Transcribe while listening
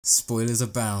Spoilers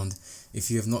abound. If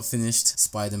you have not finished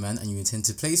Spider-Man and you intend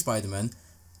to play Spider-Man,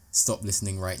 stop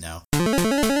listening right now.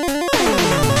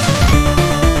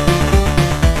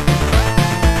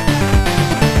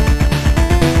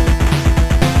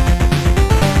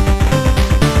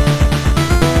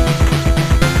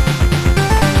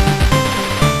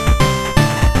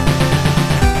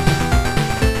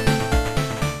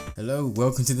 Hello,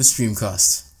 welcome to the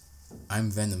Streamcast.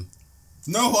 I'm Venom.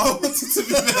 No, I wanted to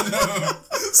be Venom.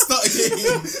 Start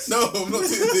again. No, I'm not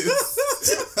doing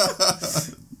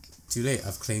this. Too late,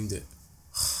 I've claimed it.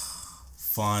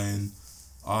 Fine.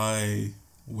 I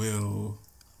will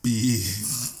be.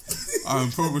 I'm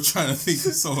probably trying to think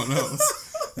of someone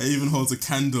else that even holds a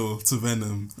candle to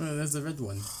Venom. Oh, there's the red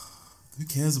one. Who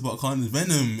cares about Carnage?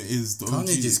 Venom is the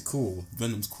Carnage OG. is cool.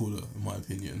 Venom's cooler, in my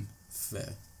opinion.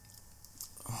 Fair.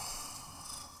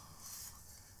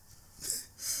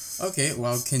 Okay,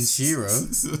 well, Kenshiro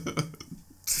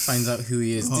finds out who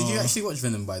he is. Did you actually watch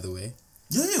Venom, by the way?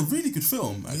 Yeah, really good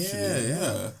film, actually.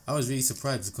 Yeah. I was really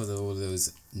surprised because of all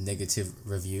those negative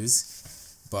reviews,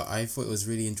 but I thought it was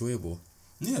really enjoyable.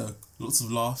 Yeah, lots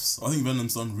of laughs. I think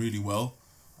Venom's done really well.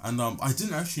 And I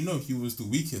didn't actually know he was the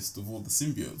weakest of all the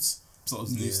symbiotes. So that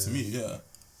was news to me, yeah.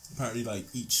 Apparently, like,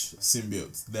 each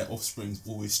symbiote, their offspring's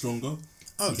always stronger.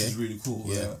 Which is really cool,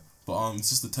 yeah. But it's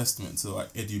just a testament to, like,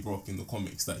 Eddie Brock in the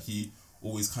comics that he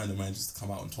always kind of manages to come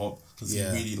out on top because he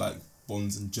really, like,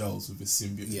 bonds and gels with his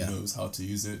symbiote. He knows how to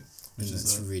use it. Which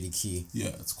is really key. Yeah,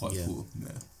 it's quite cool,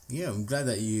 yeah. Yeah, I'm glad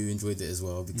that you enjoyed it as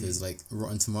well because, like,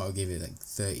 Rotten Tomato gave it, like,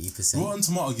 30%. Rotten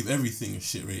Tomato give everything a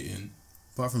shit rating.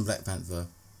 Apart from Black Panther.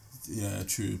 Yeah,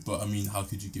 true. But, I mean, how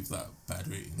could you give that bad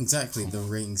rating? Exactly. The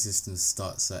rating system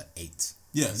starts at 8.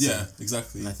 Yeah,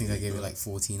 exactly. And I think I gave it, like,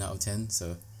 14 out of 10,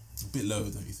 so... A bit low,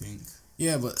 don't you think?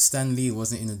 Yeah, but Stan Lee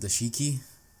wasn't in a dashiki,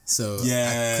 so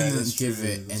I couldn't give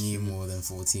it any more than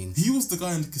 14. He was the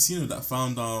guy in the casino that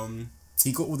found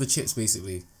He got all the chips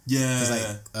basically. Yeah.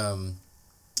 Like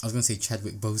I was gonna say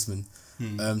Chadwick Boseman.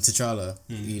 T'Challa.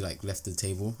 He like left the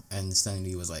table, and Stan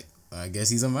Lee was like, I guess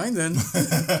he's on mine then.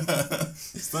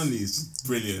 Stan Lee is just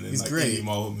brilliant in like great. Any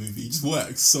Marvel movie. He just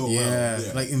works so well.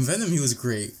 Yeah, like in Venom he was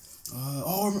great.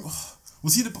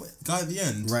 Was he the guy at the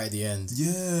end? Right at the end.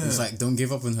 Yeah. He was like, don't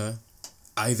give up on her,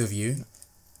 either of you.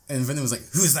 And Venom was like,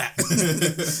 who's that?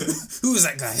 Who is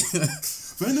that guy?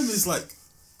 Venom is like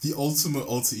the ultimate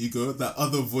alter ego, that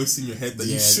other voice in your head that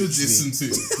you should listen to.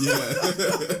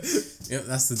 Yeah. Yep,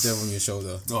 that's the devil on your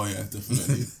shoulder. Oh yeah,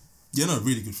 definitely. Yeah, no,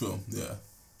 really good film. Yeah.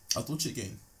 I'd watch it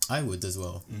again. I would as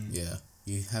well. Yeah.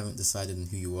 You haven't decided on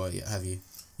who you are yet, have you?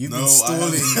 You've been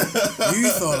stalling.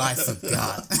 You thought I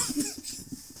forgot.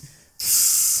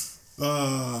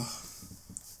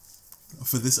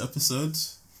 For this episode,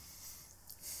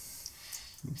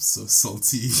 I'm so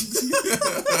salty.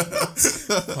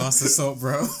 Pass the salt,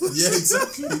 bro. Yeah,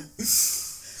 exactly.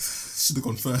 Should have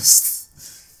gone first.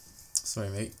 Sorry,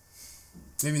 mate.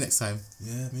 Maybe next time.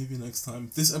 Yeah, maybe next time.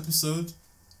 This episode,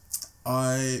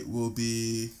 I will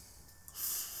be...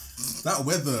 That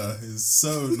weather is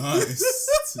so nice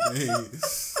today.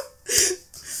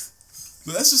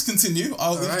 But let's just continue.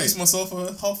 I'll introduce myself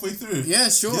halfway through. Yeah,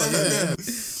 sure. Yeah.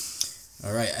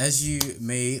 Alright, as you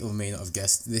may or may not have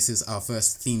guessed, this is our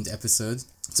first themed episode.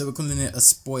 So we're calling it a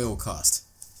spoil cast.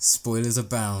 Spoilers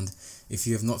abound. If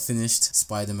you have not finished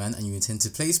Spider-Man and you intend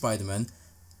to play Spider-Man,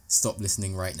 stop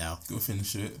listening right now. Go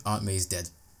finish it. Aunt May's dead.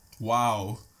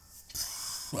 Wow.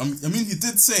 I mean, you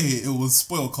did say it was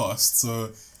spoil cast, so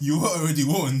you were already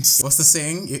warned. What's the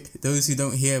saying? Those who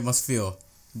don't hear must feel.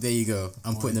 There you go.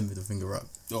 I'm putting the middle finger up.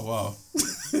 Oh, wow.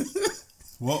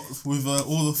 Well, with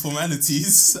all the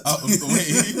formalities out of the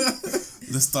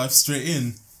way, let's dive straight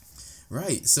in.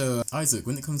 Right, so Isaac,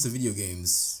 when it comes to video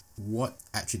games, what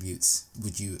attributes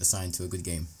would you assign to a good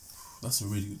game? That's a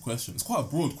really good question. It's quite a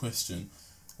broad question.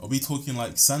 Are we talking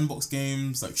like sandbox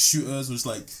games, like shooters, or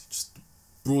just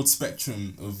broad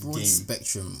spectrum of broad games?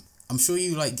 Spectrum. I'm sure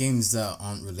you like games that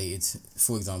aren't related.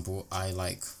 For example, I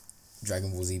like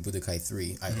Dragon Ball Z Budokai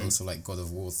 3. I also like God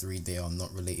of War 3. They are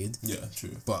not related. Yeah,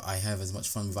 true. But I have as much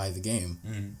fun with either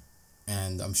game.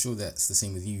 And I'm sure that's the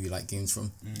same with you. You like games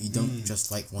from... You don't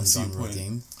just like one genre of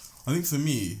game. I think for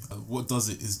me, what does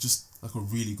it is just like a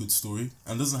really good story.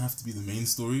 And it doesn't have to be the main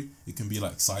story. It can be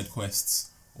like side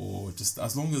quests or just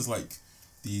as long as like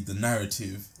the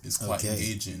narrative is quite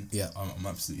engaging. Yeah. I'm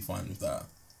absolutely fine with that.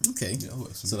 Okay. Yeah,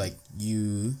 so like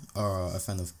you are a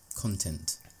fan of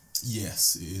content.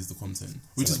 Yes, it is the content.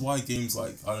 Which is why games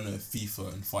like, I don't know,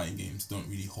 FIFA and fighting games don't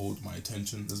really hold my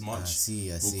attention as much. I see.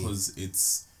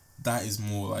 Because that is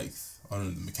more like, I don't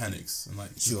know, the mechanics and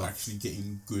like just actually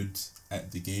getting good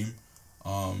at the game.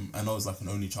 And I was like an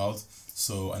only child,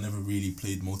 so I never really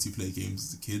played multiplayer games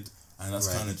as a kid, and that's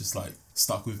Right. kind of just like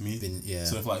stuck with me. Yeah.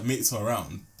 So if like mates are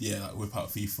around, yeah, like whip out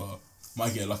FIFA,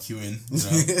 might get a lucky win, you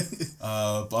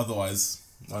know. But otherwise,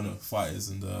 I don't know, fighters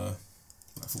and like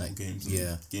football Like, games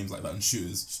and games like that and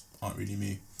shooters just aren't really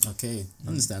me. Okay,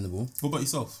 understandable. What about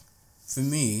yourself? For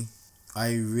me,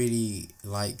 I really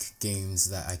like games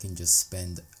that I can just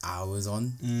spend hours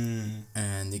on,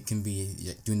 and it can be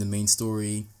like, doing the main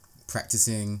story,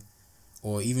 practicing,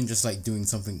 or even just like doing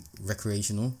something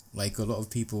recreational. Like a lot of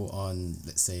people on,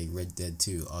 let's say, Red Dead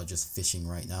 2 are just fishing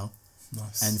right now.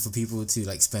 Nice. And for people to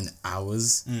like spend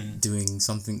hours doing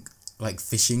something like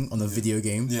fishing on a video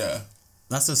game, Yeah.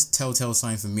 that's a telltale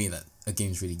sign for me that a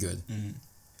game's really good.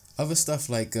 Other stuff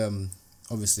like,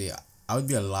 obviously, I would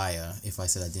be a liar if I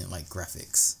said I didn't like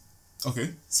graphics.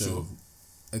 Okay. So, sure.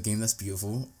 a game that's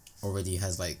beautiful already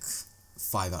has like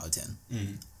 5 out of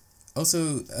 10.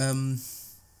 Also,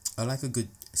 I like a good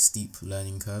steep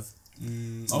learning curve.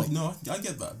 No, I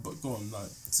get that, but go on, like,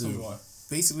 So- tell me why.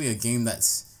 Basically, a game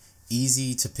that's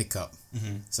easy to pick up.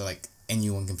 So, like,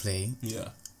 anyone can play, Yeah.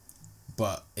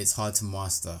 but it's hard to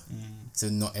master. So,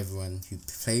 not everyone who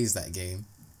plays that game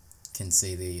can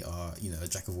say they are, you know, a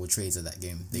jack of all trades at that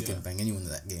game. They can bang anyone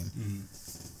at that game.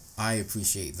 I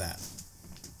appreciate that.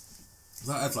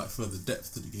 That adds like further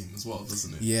depth to the game as well,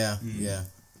 doesn't it? Yeah, yeah.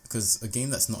 Because a game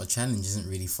that's not a challenge isn't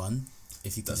really fun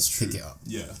if you can That's just true. pick it up,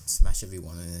 Yeah. smash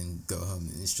everyone, and then go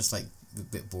home. It's just like a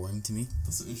bit boring to me.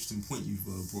 That's an interesting point you've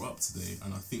brought up today,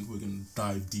 and I think we're going to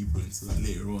dive deeper into that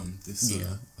later on. This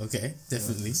Okay,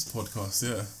 definitely. this podcast,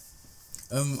 yeah.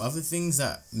 Other things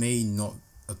that may not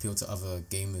appeal to other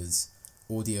gamers: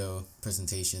 audio,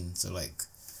 presentation, so like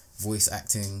voice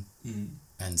acting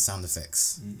and sound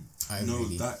effects.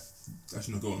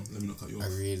 Actually, no, go on. Let me not cut you off. I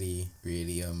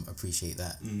really appreciate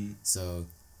that. So,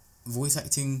 voice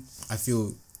acting, I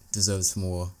feel, deserves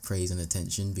more praise and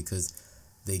attention because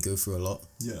they go through a lot.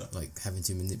 Yeah. Like having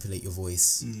to manipulate your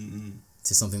voice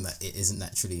to something that it isn't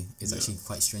naturally is actually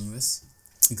quite strenuous.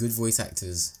 Good voice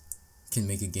actors can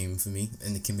make a game for me,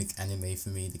 and they can make anime for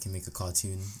me. They can make a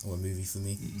cartoon or a movie for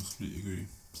me. I completely agree.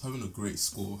 Having a great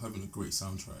score, having a great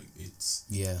soundtrack, it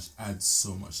Yeah. adds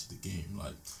so much to the game.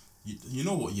 Like, you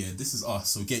know what? Yeah, this is us.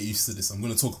 So get used to this. I'm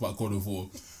gonna talk about God of War.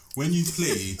 When you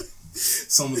play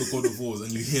some of the God of Wars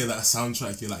and you hear that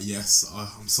soundtrack, you're like, yes,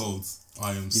 I'm sold.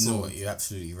 I am You sold. know what? You're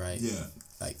absolutely right. Yeah.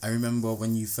 Like, I remember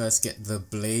when you first get the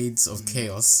Blades of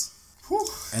Chaos Whew.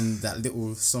 and that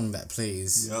little song that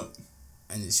plays, Yep.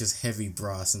 and it's just heavy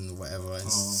brass and whatever. And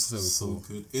it's so cool.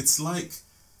 good. It's like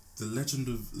the Legend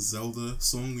of Zelda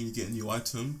song when you get a new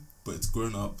item, but it's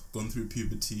grown up, gone through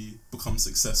puberty, become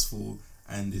successful,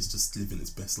 and is just living its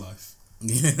best life.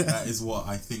 Yeah. That is what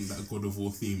I think that God of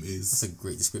War theme is. That's a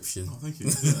great description. Oh, thank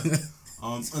you. Yeah.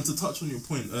 And to touch on your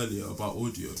point earlier about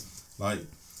audio, like,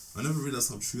 I never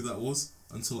realized how true that was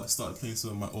until I started playing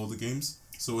some of my older games.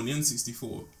 So on the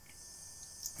N64,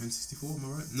 am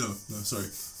I right? No, sorry.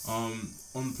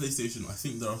 On PlayStation, I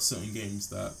think there are certain games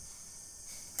that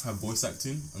have voice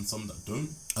acting and some that don't.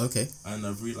 Okay. And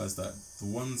I've realized that the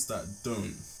ones that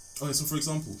don't. Okay, so for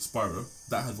example, Spyro,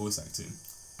 that had voice acting,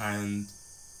 and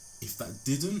if that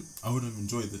didn't, I wouldn't have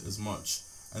enjoyed it as much.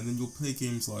 And then you'll play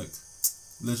games like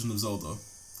Legend of Zelda.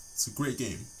 It's a great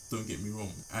game, don't get me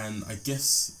wrong. And I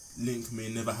guess Link may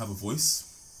never have a voice.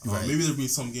 Right. Maybe there have been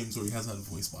some games where he has had a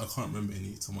voice, but I can't remember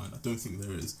any to mind. I don't think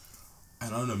there is.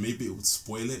 And I don't know, maybe it would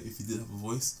spoil it if he did have a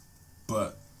voice.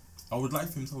 But I would like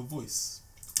for him to have a voice.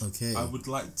 Okay. I would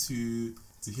like to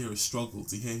hear his struggle,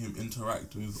 to hear him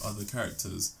interact with other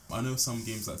characters. I know some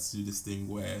games like to do this thing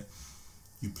where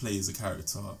you play as a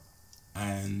character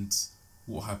and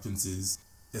what happens is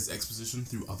there's exposition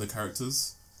through other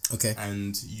characters. Okay.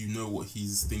 And you know what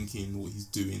he's thinking, what he's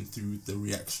doing through the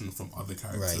reaction from other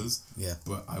characters. Right. Yeah.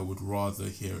 But I would rather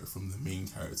hear it from the main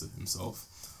character himself.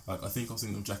 Like, I think I was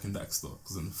thinking of Jak and Daxter,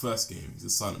 because in the first game, he's a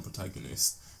silent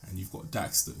protagonist, and you've got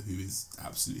Daxter, who is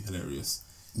absolutely hilarious.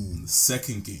 In the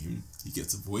second game, he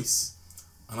gets a voice,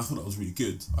 and I thought that was really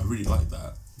good. I really liked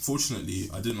that. Fortunately,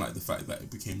 I didn't like the fact that it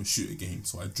became a shooter game,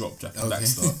 so I dropped Jak and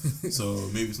Daxter. So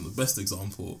maybe it's not the best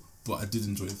example, but I did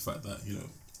enjoy the fact that, you know,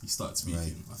 he started speaking.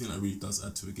 Right. I think that really does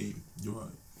add to a game. You're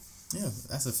right. Yeah,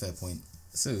 that's a fair point.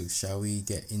 So, shall we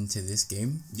get into this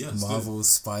game? Yeah, let's do it. Marvel's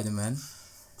Spider-Man.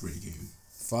 Great game.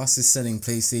 Fastest selling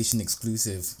PlayStation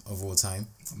exclusive of all time.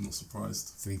 I'm not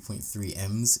surprised. 3.3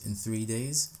 M's in 3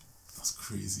 days. That's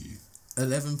crazy.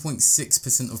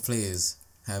 11.6% of players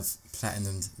have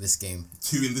platinumed this game.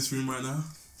 2 in this room right now?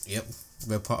 Yep.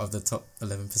 We're part of the top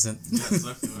 11%. Yeah,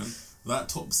 exactly, man. That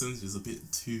top percentage is a bit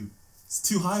too It's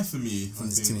too high for me.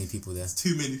 There's too many people there. There's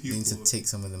too many They people. need to take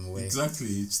some of them away.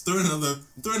 Exactly. Just throw another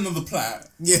plat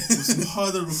Yeah. with some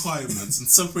harder requirements and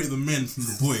separate the men from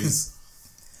the boys.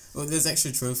 Well, there's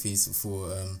extra trophies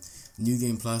for New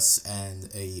Game Plus and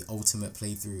a Ultimate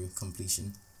Playthrough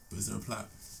completion. But is there a plat?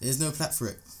 There's no plat for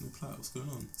it. No plat. What's going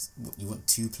on? What, you want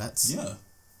 2 plats? Yeah.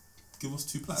 Give us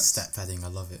 2 plats. Stat padding, I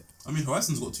love it. I mean,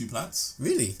 Horizon's got 2 plats.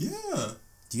 Really? Yeah.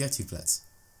 Do you have 2 plats?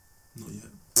 Not yet.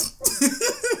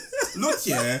 Look,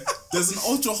 yeah. There's an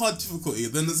ultra hard difficulty.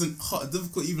 Then there's a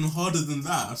difficulty even harder than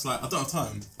that. It's like, I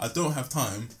don't have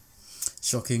time.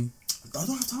 Shocking. I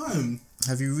don't have time.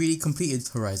 Have you really completed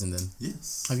Horizon then?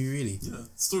 Yes. Have you really? Yeah. The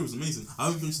story was amazing. I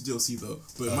haven't finished the DLC though.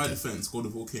 But in my Okay. defense, God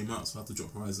of War came out, so I had to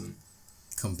drop Horizon.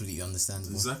 Completely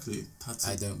understandable. Exactly.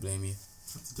 I don't blame you.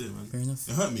 Had to do it, man. Fair enough.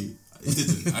 It hurt me. It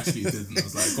didn't. Actually, it didn't. I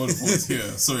was like, God of War is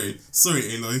here. Sorry,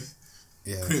 Aloy.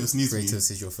 Yeah. Kratos needs me.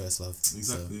 Kratos is your first love.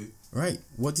 Exactly. So. Right.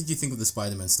 What did you think of the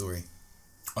Spider-Man story?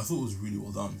 I thought it was really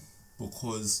well done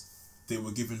because they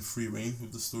were given free reign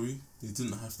with the story. They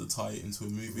didn't have to tie it into a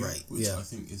movie, Right, which yeah. I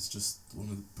think is just one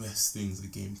of the best things a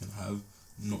game can have,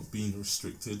 not being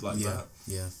restricted like Yeah. that.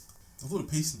 Yeah. I thought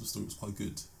the pacing of the story was quite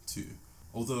good too.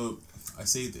 Although I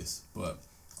say this, but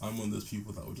I'm one of those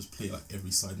people that will just play like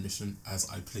every side mission as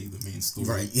I play the main story.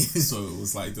 Right. So it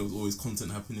was like there was always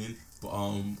content happening. But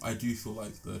I do feel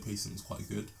like the pacing was quite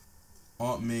good.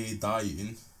 Aunt May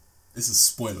dying. It's a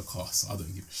spoiler cast. So I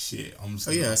don't give a shit. I'm just.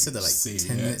 Oh gonna, yeah, I said that like say,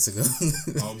 10 minutes ago.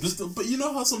 But you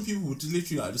know how some people would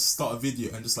literally like just start a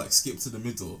video and just like skip to the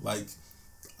middle. Like,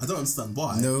 I don't understand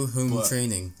why. No home but-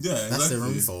 training. Yeah, That's exactly. their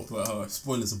own fault. But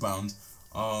spoilers abound.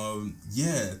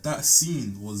 Yeah, that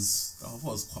scene was I thought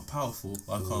it was quite powerful.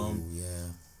 Like Ooh, yeah.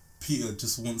 Peter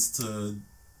just wants to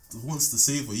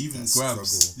save her. He even That grabs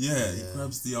struggle. he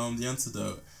grabs the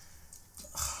antidote.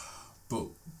 But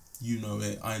you know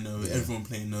it, I know it, Yeah. everyone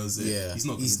playing knows it. Yeah. He's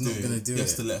not gonna do it. He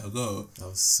has to let her go. That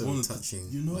was so One of the- touching.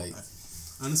 you know, like,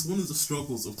 and it's one of the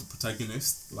struggles of the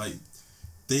protagonist. Like,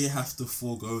 they have to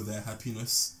forego their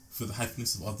happiness for the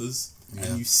happiness of others, Yeah.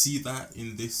 and you see that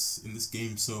in this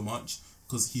game so much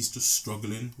because he's just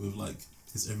struggling with like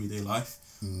his everyday life.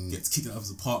 Gets kicked out of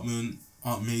his apartment.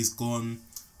 Aunt May's gone.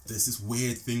 There's this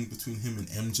weird thing between him and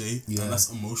MJ, Yeah. and that's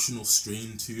emotional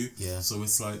strain too. Yeah. So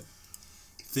it's like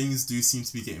things do seem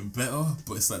to be getting better,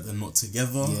 but it's like they're not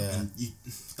together. Yeah. And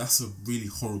that's a really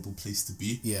horrible place to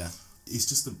be. yeah. It's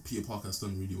just that Peter Parker has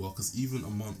done really well because even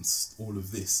amongst all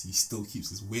of this, he still keeps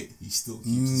his wit, he still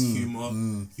keeps his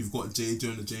humour. You've got J.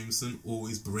 Jonah Jameson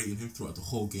always berating him throughout the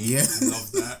whole game. Yeah. I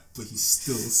love that, but he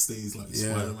still stays like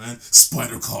Yeah. Spider-Man.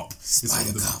 Spider Cop is one of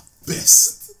Spider the Cop.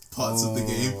 best parts of the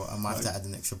game. I might have to add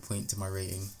an extra point to my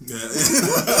rating. Yeah.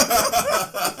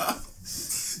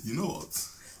 You know what?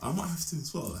 I might have to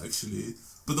as well, actually.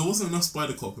 But there wasn't enough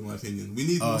Spider Cop in my opinion. We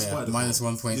need more Spider Cop. Minus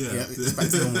 1 point. Yeah. Yeah. Back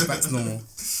to normal. Back to normal.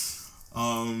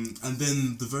 And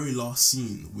then the very last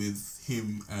scene with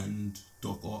him and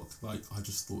Doc Ock, like I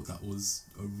just thought that was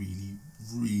a really,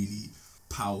 really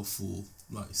powerful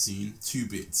like scene. 2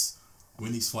 bits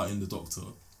when he's fighting the Doctor,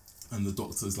 and the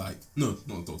Doctor's like, no,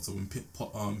 not the Doctor. When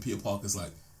Peter Parker's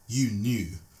like, you knew,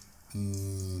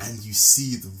 and you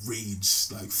see the rage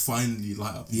like finally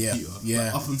light up in Yeah, Peter. yeah.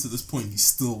 Like, up until this point, he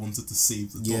still wanted to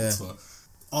save the Yeah. Doctor.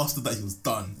 After that, he was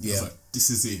done. He was Yeah. like, this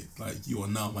is it. Like, you are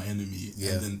now my enemy.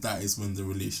 Yeah. And then that is when the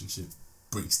relationship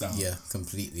breaks down. Yeah,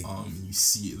 completely. And you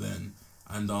see it then.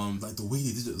 And like the way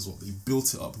they did it as well, they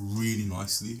built it up really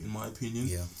nicely, in my opinion.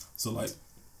 Yeah. So like,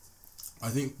 I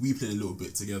think we played a little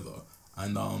bit together,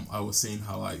 and I was saying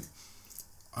how like,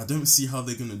 I don't see how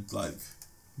they're gonna like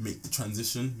make the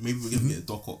transition. Maybe we're gonna get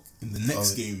Doc Ock in the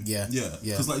next game. yeah, Yeah.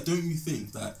 yeah. Because like, don't you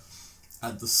think that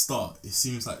at the start it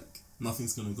seems like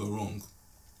nothing's gonna go wrong?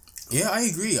 Yeah, I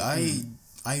agree. I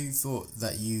thought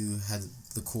that you had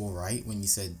the core right when you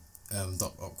said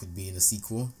Doc Ock would be in the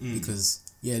sequel because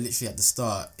literally at the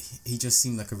start he just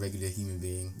seemed like a regular human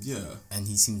being. Yeah. And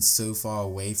he seemed so far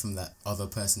away from that other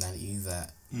personality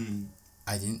that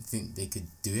I didn't think they could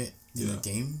do it in the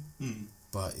game.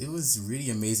 But it was really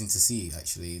amazing to see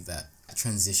actually that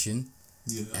transition.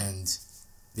 Yeah. And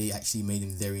they actually made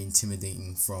him very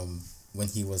intimidating from when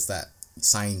he was that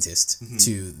scientist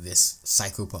to this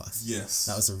psychopath. Yes.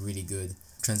 That was a really good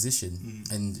transition.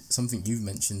 And something you've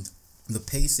mentioned, the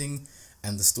pacing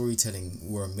and the storytelling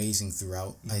were amazing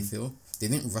throughout. I feel they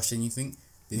didn't rush anything,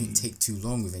 they didn't take too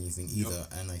long with anything either.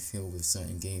 And I feel with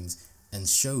certain games and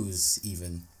shows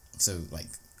even, so like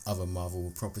other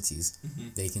Marvel properties,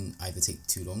 they can either take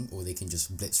too long or they can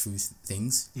just blitz through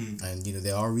things. And you know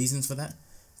there are reasons for that,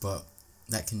 but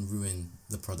that can ruin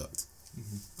the product.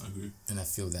 I agree. And I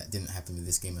feel that didn't happen with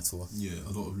this game at all. Yeah,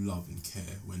 a lot of love and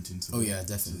care went into it. Oh yeah,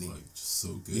 definitely. Which is, like, just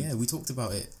so good. Yeah, we talked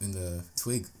about it in the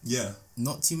Twig. Yeah.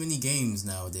 Not too many games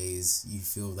nowadays you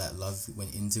feel that love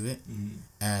went into it,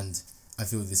 and I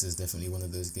feel this is definitely one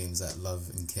of those games that love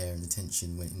and care and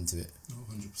attention went into it. Oh,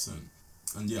 100%.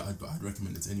 And yeah, I'd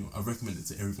recommend it to anyone. I'd recommend it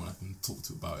to everyone I can talk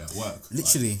to about it at work.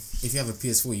 Literally, if you have a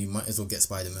PS4, you might as well get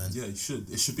Spider-Man. Yeah, you should.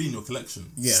 It should be in your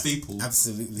collection. Yeah, staple.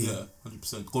 Absolutely. Yeah,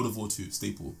 100%. God of War 2,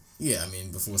 staple. Yeah, I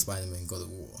mean, before Spider-Man, God of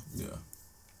War. Yeah.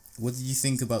 What did you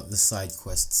think about the side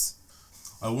quests?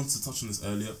 I wanted to touch on this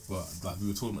earlier, but like we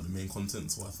were talking about the main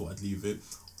content, so I thought I'd leave it.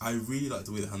 I really like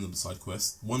the way they handle the side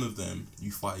quests. One of them,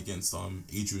 you fight against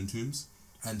Adrian Toomes,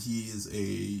 and he is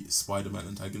a Spider-Man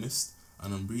antagonist.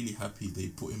 And I'm really happy they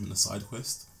put him in a side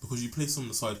quest, because you play some of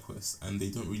the side quests and they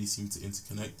don't really seem to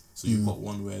interconnect. So you've got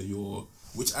one where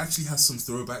which actually has some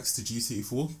throwbacks to GTA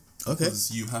 4. Okay. Because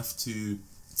you have to,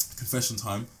 confession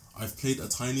time, I've played a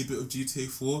tiny bit of GTA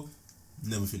 4,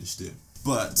 never finished it.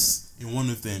 But in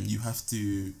one of them, you have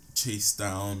to chase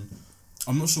down,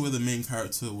 I'm not sure where the main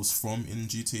character was from in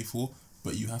GTA 4,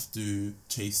 but you have to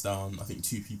chase down, I think,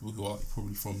 two people who are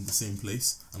probably from the same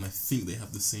place, and I think they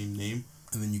have the same name.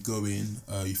 And then you go in,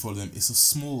 you follow them. It's a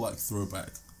small like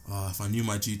throwback. If I knew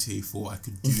my GTA 4, I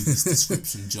could do this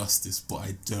description justice, but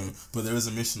I don't. But there is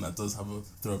a mission that does have a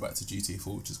throwback to GTA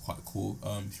 4, which is quite cool.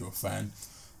 If you're a fan,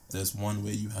 there's one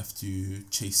where you have to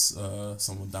chase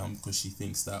someone down because she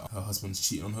thinks that her husband's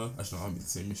cheating on her. Actually, no, I mean the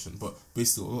same mission, but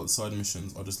basically a lot of the side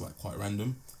missions are just like quite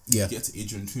random. Yeah. You get to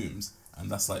Adrian Toomes, and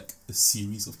that's like a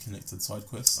series of connected side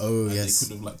quests. Oh, and yes. They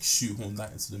could have like shoehorned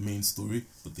that into the main story,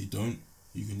 but they don't.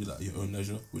 You can do that at your own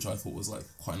leisure, which I thought was like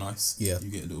quite nice. Yeah. You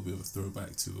get a little bit of a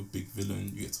throwback to a big villain.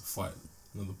 You get to fight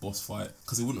another boss fight,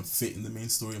 because it wouldn't fit in the main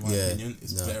story in my opinion.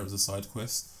 It's better as a side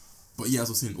quest. But yeah, as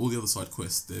I was saying, all the other side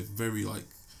quests, they're very like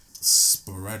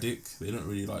sporadic. They don't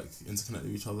really like interconnect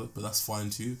with each other, but that's fine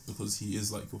too, because he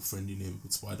is like your friendly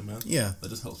neighborhood Spider-Man. Yeah. That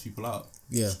just helps people out.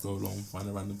 Yeah. Just go along, find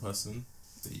a random person.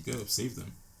 There you go, save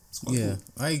them. It's quite Yeah,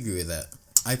 cool. I agree with that.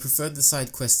 I preferred the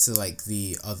side quests to like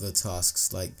the other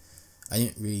tasks. Like, I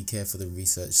didn't really care for the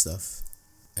research stuff,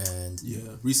 and yeah,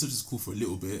 research is cool for a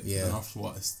little bit. Yeah. And after a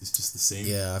while, it's just the same.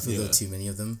 Yeah, I feel there were too many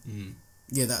of them. Mm.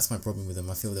 Yeah, that's my problem with them.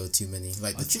 I feel there were too many.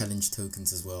 Like the challenge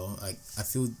tokens as well. Like, I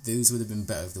feel those would have been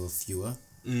better if there were fewer.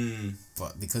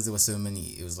 But because there were so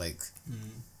many, it was like,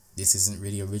 this isn't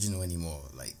really original anymore.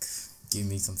 Like, give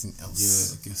me something else.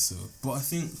 Yeah, I guess so. But I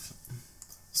think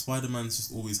Spider-Man's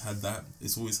just always had that.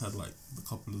 It's always had like a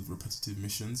couple of repetitive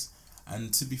missions.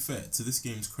 And to be fair, to this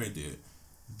game's credit,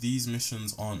 these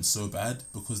missions aren't so bad,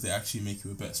 because they actually make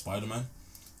you a better Spider-Man.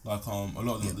 Like a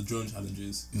lot of the drone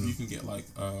challenges, if you can get like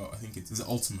I think is it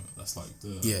Ultimate, that's like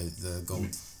the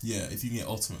gold. Yeah, if you can get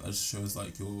Ultimate, that just shows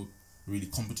like you're really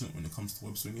competent when it comes to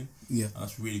web swinging. Yeah. And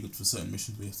that's really good for certain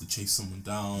missions where you have to chase someone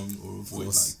down or avoid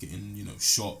like getting,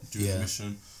 shot during the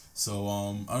mission. So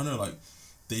I don't know, like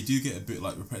they do get a bit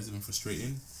like repetitive and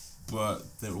frustrating, but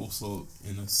they're also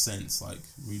in a sense like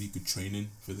really good training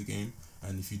for the game,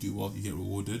 and if you do well you get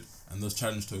rewarded, and those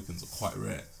challenge tokens are quite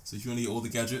rare. So if you want to get all the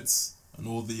gadgets and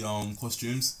all the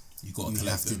costumes, you got to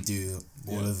collect them. You have to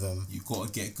do all of them. You got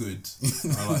to get good.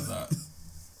 I like that.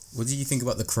 What did you think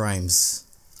about the crimes?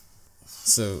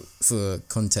 So, for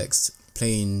context,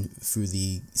 playing through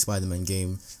the Spider-Man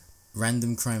game,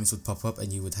 random crimes would pop up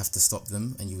and you would have to stop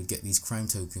them, and you would get these crime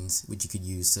tokens which you could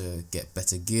use to get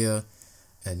better gear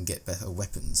and get better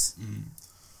weapons.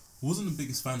 Wasn't the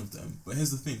biggest fan of them, but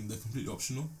here's the thing, they're completely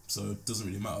optional, so it doesn't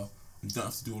really matter. You don't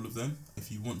have to do all of them.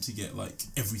 If you want to get like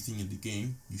everything in the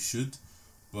game, you should,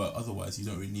 but otherwise you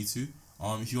don't really need to.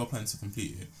 If you are planning to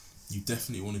complete it, you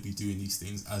definitely want to be doing these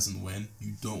things as and when.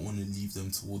 You don't want to leave them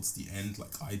towards the end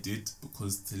like I did,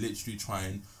 because to literally try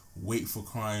and wait for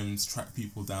crimes, track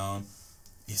people down,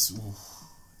 it's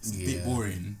a bit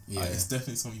boring. Yeah. It's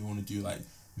definitely something you want to do like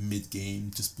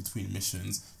mid-game, just between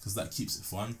missions, because that keeps it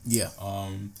fun. Yeah.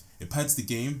 It pads the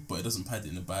game, but it doesn't pad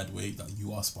it in a bad way. Like,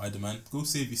 you are Spider-Man, go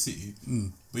save your city.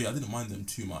 But yeah, I didn't mind them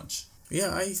too much.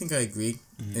 Yeah, I think I agree.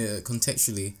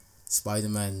 Contextually,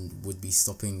 Spider-Man would be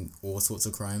stopping all sorts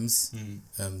of crimes,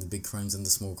 the big crimes and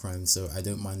the small crimes, so I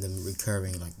don't mind them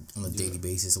recurring like on a daily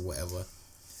basis or whatever.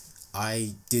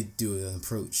 I did do an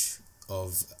approach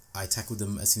of I tackled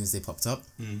them as soon as they popped up,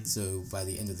 so by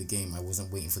the end of the game I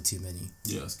wasn't waiting for too many.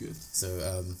 Yeah, that's good.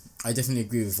 So I definitely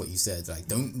agree with what you said, like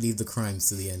don't leave the crimes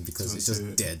to the end because it's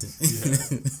just dead.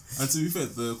 Yeah. And to be fair,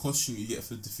 the costume you get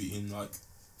for defeating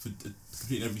for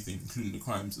completing everything, including the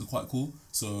crimes, is quite cool,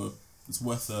 so it's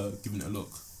worth giving it a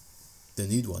look. The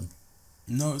nude one?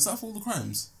 No, is that for all the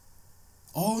crimes?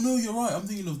 Oh no, you're right, I'm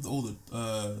thinking of all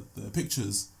the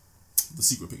pictures. the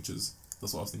secret pictures.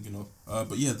 That's what I was thinking of.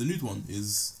 But yeah, the nude one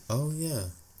is Oh yeah.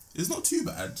 it's not too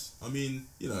bad. I mean,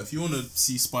 you know, if you want to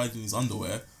see Spider in his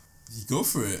underwear, you go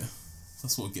for it.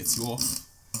 That's what gets you off.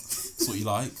 That's what you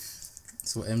like.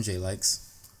 That's what MJ likes.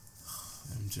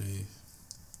 MJ.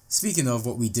 Speaking of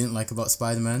what we didn't like about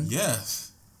Spider-Man, Yeah.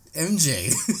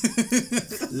 MJ.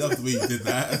 Love the way you did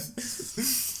that.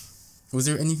 Was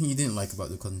there anything you didn't like about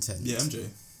the content? Yeah, MJ.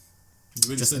 You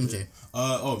really Just said MJ. it.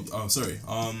 Oh, sorry.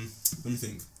 Let me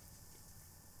think.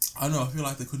 I don't know. I feel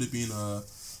like there could have been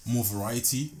more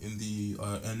variety in the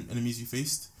enemies you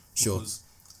faced. Sure. Because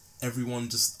everyone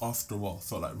just after a while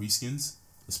felt like reskins.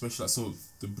 Especially like so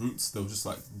the brutes, there was just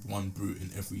like one brute in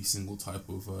every single type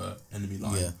of enemy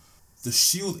line. Yeah. The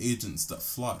shield agents that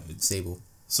fly. Sable.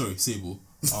 Sorry, Sable.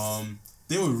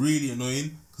 They were really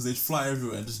annoying because they'd fly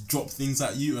everywhere and just drop things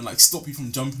at you and like stop you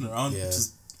from jumping around. Yeah. Which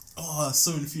is that's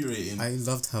so infuriating. I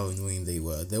loved how annoying they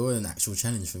were. They were an actual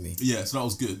challenge for me. Yeah, so that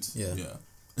was good. Yeah. Yeah.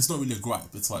 It's not really a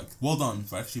gripe. It's like, well done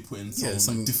for actually putting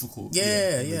something like, difficult.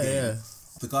 Yeah, in the yeah, game. yeah.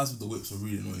 The guys with the whips were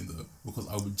really annoying though, because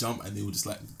I would jump and they would just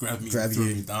like grab me Grab and throw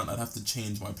you. me down. I'd have to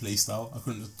change my play style. I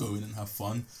couldn't just go in and have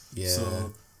fun. Yeah.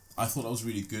 So I thought that was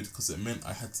really good because it meant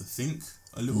I had to think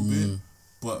a little bit.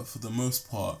 But for the most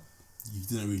part, you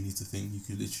didn't really need to think. You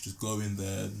could literally just go in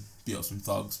there, beat up some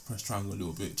thugs, press triangle a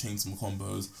little bit, change some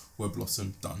combos, web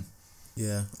blossom, done.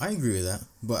 Yeah, I agree with that.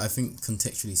 But I think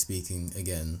contextually speaking,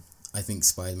 again, I think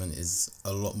Spider-Man is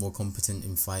a lot more competent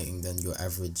in fighting than your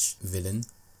average villain.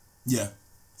 Yeah.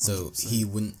 So 100%. he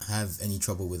wouldn't have any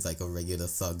trouble with like a regular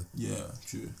thug. Yeah,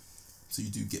 true. So you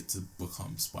do get to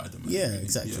become Spider-Man. Yeah, really.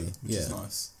 exactly. Which is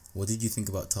nice. What did you think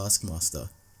about Taskmaster?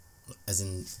 As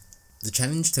in, the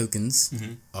challenge tokens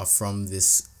Mm-hmm. are from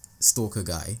this stalker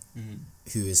guy Mm-hmm.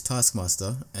 who is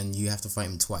Taskmaster, and you have to fight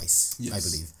him twice, Yes. I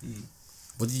believe. Mm.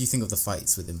 What did you think of the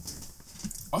fights with him?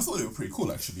 I thought they were pretty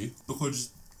cool actually, because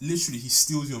literally he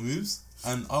steals your moves,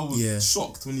 and I was Yeah.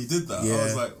 shocked when he did that. Yeah. I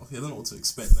was like, okay, I don't know what to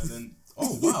expect, and then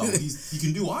oh wow, he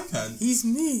can do what I can. He's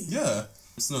me. Yeah.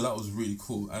 So no, that was really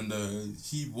cool, and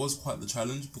he was quite the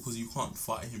challenge because you can't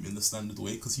fight him in the standard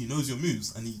way because he knows your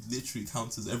moves and he literally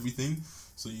counters everything.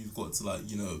 So you've got to like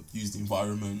use the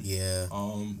environment. Yeah.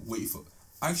 Wait for.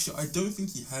 Actually, I don't think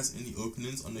he has any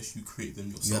openings unless you create them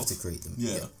yourself. You have to create them.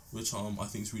 Yeah, which I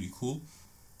think is really cool.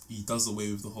 He does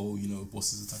away with the whole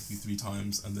bosses attack you 3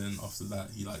 times and then after that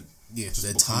he like just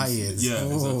they're becomes- tired. Yeah,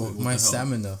 Oh, exactly. What my the hell?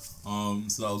 stamina.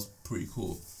 So that was pretty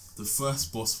cool. The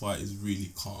first boss fight is really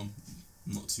calm,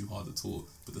 not too hard at all.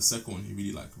 But the second one he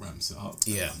really like ramps it up.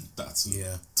 Yeah. And that's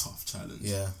a tough challenge.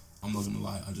 Yeah. I'm not gonna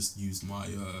lie, I just used my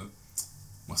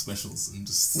my specials and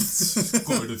just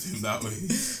got rid of him that way.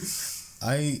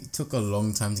 I took a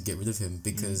long time to get rid of him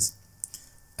because,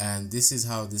 and this is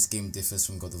how this game differs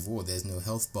from God of War. There's no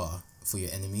health bar for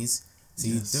your enemies, so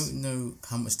Yes. you don't know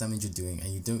how much damage you're doing,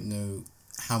 and you don't know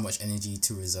how much energy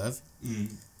to reserve.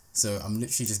 So I'm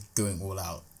literally just going all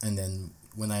out, and then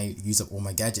when I use up all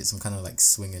my gadgets, I'm kind of like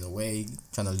swinging away,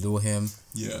 trying to lure him,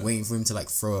 Yeah. waiting for him to like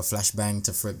throw a flashbang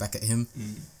to throw it back at him.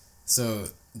 So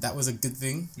that was a good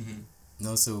thing, and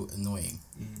also annoying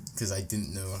because I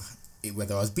didn't know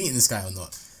whether I was beating this guy or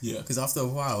not. Yeah. Because after a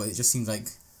while, it just seemed like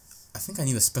I think I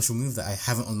need a special move that I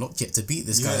haven't unlocked yet to beat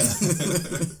this guy.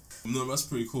 No, that's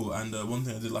pretty cool. And one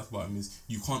thing I did like about him is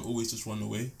you can't always just run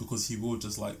away because he will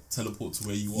just like teleport to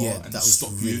where you are Yeah, and that just was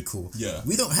stop really you. cool. Yeah.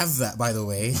 We don't have that, by the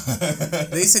way.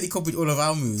 They said he copied all of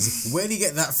our moves. Where did he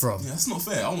get that from? Yeah, that's not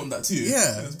fair. I want that too.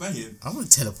 Yeah. That's banging. I want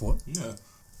to teleport. Yeah.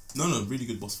 No, really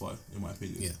good boss fight in my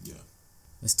opinion. Yeah.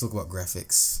 Let's talk about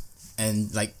graphics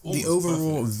and like Almost the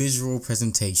overall perfect. visual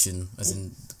presentation, as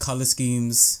in the color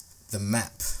schemes, the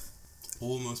map.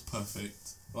 Almost perfect.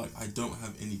 Like I don't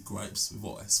have any gripes with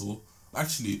what I saw.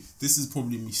 Actually, this is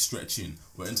probably me stretching,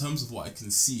 but in terms of what I can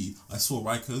see, I saw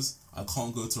Rikers. I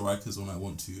can't go to Rikers when I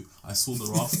want to. I saw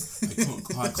the raft.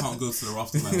 I can't go to the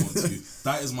raft when I want to.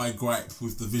 That is my gripe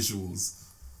with the visuals.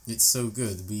 It's so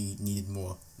good. We needed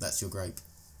more. That's your gripe.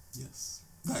 Yes.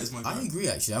 That is my gripe. I agree.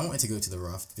 Actually, I wanted to go to the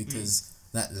raft because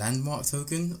that landmark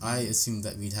token. I assumed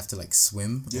that we'd have to like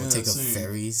swim Yeah, or take a same.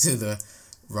 ferry to the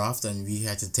raft, and we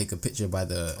had to take a picture by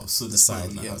the I was so the disappointed side.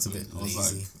 when that Yeah, it's a bit happened. I was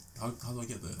lazy. like, how do I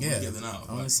get there? Yeah, How do I get there now?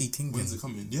 I want to see Kingpin. When's it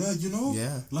coming? Yeah, you know?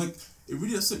 Yeah. Like, it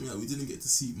really upset me that we didn't get to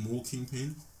see more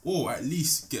Kingpin, or at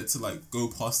least get to, like, go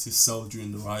past his cell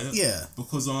during the riot. Yeah,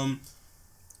 Because,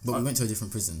 but we went to a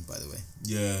different prison, by the way.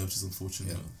 yeah, which is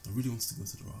unfortunate. Yeah. I really wanted to go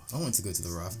to the raft. I wanted to go to the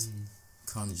raft.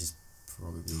 Carnage is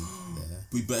probably there.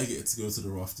 We better get to go to the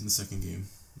raft in the second game.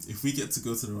 If we get to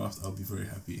go to the raft, I'll be very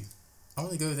happy. I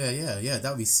want to go there. Yeah, that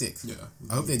would be sick. Yeah.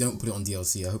 I hope they don't put it on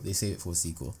DLC. I hope they save it for a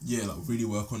sequel. Yeah, like, really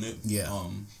work on it. Yeah.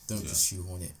 Don't Don't just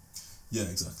shoehorn it. Yeah,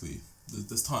 exactly.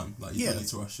 there's time. Like you don't need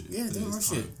to rush it. Yeah, don't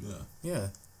rush it. Yeah. Yeah.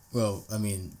 Well, I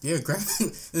mean, yeah,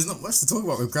 there's not much to talk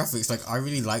about with graphics. Like, I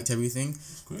really liked everything.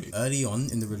 It's great. Early on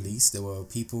in the release, there were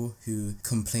people who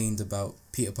complained about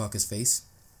Peter Parker's face.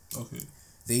 Okay.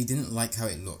 They didn't like how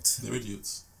it looked. They're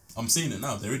idiots. I'm saying it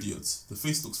now. They're idiots. The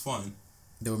face looks fine.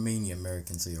 They were mainly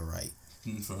American, so you're right.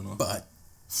 Fair enough. But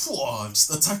Phew, just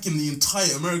attacking the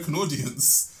entire American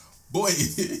audience, boy.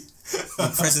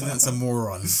 the president's a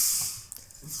moron.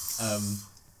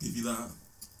 Give you that.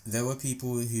 There were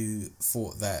people who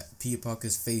thought that Peter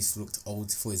Parker's face looked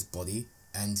old for his body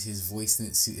and his voice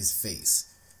didn't suit his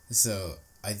face. So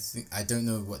I don't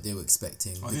know what they were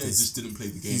expecting. I think they just didn't play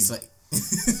the game. He's like,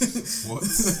 What?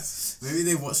 Maybe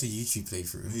they watched a YouTube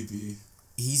playthrough. Maybe.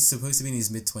 He's supposed to be in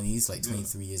his mid-20s, like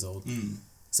 23 years old.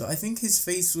 So I think his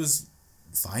face was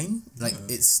fine. Like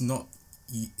it's not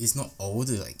old.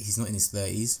 Like he's not in his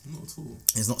 30s. Not at all.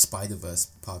 It's not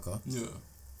Spider-Verse Parker. Yeah.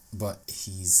 But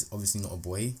he's obviously not a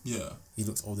boy. Yeah. He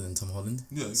looks older than Tom Holland.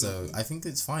 Yeah, exactly. So I think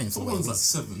it's fine for Tom what it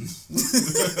Holland's like is.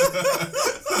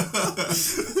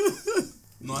 7.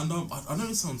 No, I know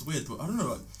it sounds weird, but I don't know,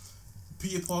 like,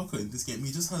 Peter Parker in this game,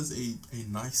 he just has a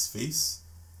nice face.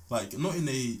 Like, not in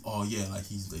like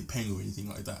he's a peng or anything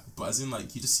like that, but as in,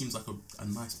 like, he just seems like a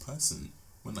nice person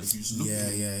when, like, you just look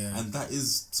at him. Yeah. And that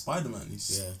is Spider-Man. He's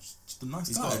just a nice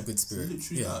He's guy. got a good spirit. So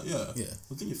literally Yeah.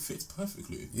 I think it fits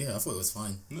perfectly. Yeah, I thought it was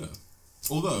fine. Yeah.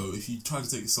 Although, if you try to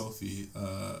take a selfie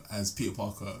as Peter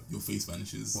Parker, your face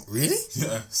vanishes. What, really?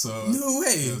 Yeah, so... No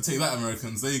way! Take that,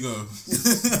 Americans. There you go.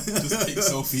 Just take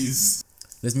selfies.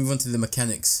 Let's move on to the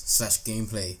mechanics /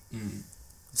 gameplay.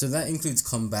 So that includes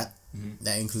combat.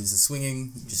 That includes the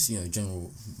swinging, just,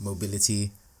 general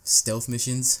mobility, stealth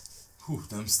missions. Whew,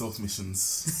 damn stealth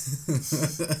missions.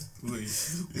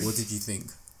 What did you think?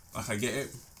 Like, I get it.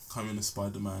 Come in a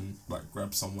Spider-Man, like,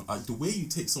 grab someone. Like, the way you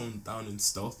take someone down in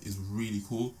stealth is really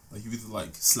cool. Like, you either,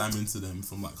 like, slam into them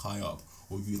from, like, high up,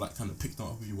 or you, like, kind of pick them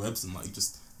up with your webs and, like,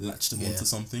 just latch them onto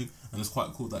something. And it's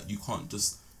quite cool that you can't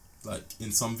just, like,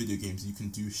 in some video games, you can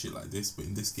do shit like this, but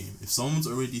in this game, if someone's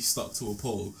already stuck to a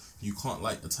pole, you can't,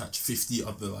 like, attach 50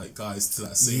 other, like, guys to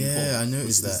that same pole. Yeah, I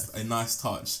noticed that. A nice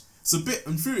touch. It's a bit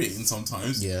infuriating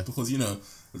sometimes. Yeah. Because, you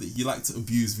like to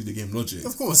abuse video game logic.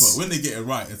 Of course. But when they get it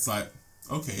right, it's like,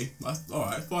 okay,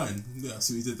 alright, fine. Yeah, I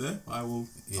see what you did there. I will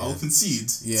concede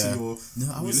to your...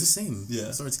 No, I was the same.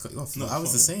 Yeah. Sorry to cut you off. No, I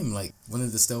was the same. Like, one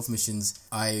of the stealth missions,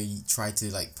 I tried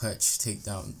to, like, take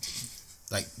down,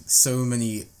 like, so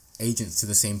many agents to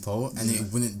the same pole, and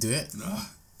it wouldn't do it. Nah.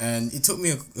 And it took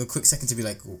me a quick second to be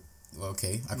like, well,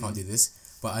 okay, I can't do this.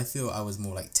 But I feel I was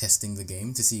more like testing the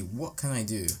game to see what can I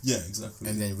do. Yeah, exactly.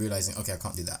 And then realizing, okay, I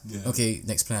can't do that. Yeah. Okay,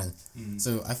 next plan.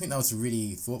 So I think that was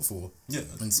really thoughtful. Yeah.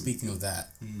 And speaking of that,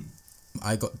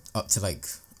 I got up to like,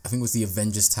 I think it was the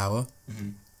Avengers Tower,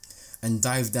 and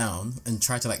dived down and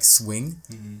tried to like swing.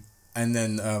 And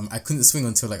then I couldn't swing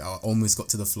until like I almost got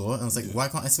to the floor. And I was like, why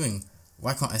can't I swing?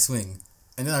 Why can't I swing?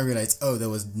 And then I realized, there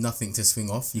was nothing to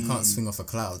swing off. You can't swing off a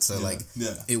cloud. So,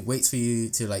 it waits for you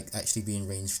to, like, actually be in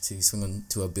range to swing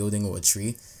onto a building or a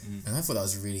tree. And I thought that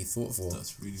was really thoughtful.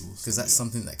 That's really awesome. Because that's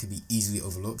something that could be easily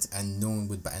overlooked and no one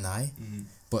would bat an eye.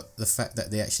 But the fact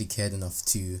that they actually cared enough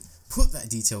to put that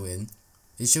detail in,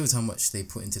 it shows how much they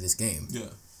put into this game. Yeah.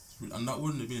 And that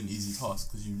wouldn't have been an easy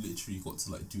task because you literally got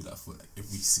to, like, do that for, like,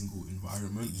 every single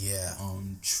environment. Yeah.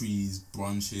 Trees,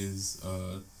 branches,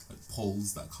 like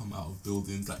poles that come out of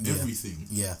buildings, like everything.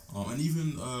 Yeah. And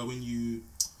even when you,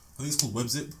 I think it's called web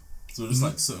zip. So there's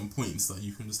like certain points that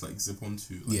you can just like zip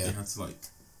onto. Like they had to like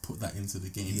put that into the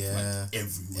game. Yeah. Like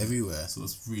everywhere. So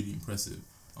that's really impressive.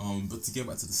 But to get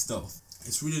back to the stealth,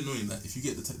 it's really annoying that if you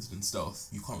get detected in stealth,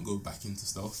 you can't go back into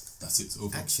stealth. That's it. It's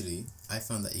over. Actually, I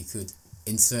found that you could.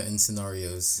 In certain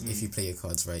scenarios, if you play your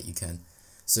cards right, you can.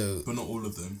 So. But not all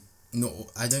of them. No,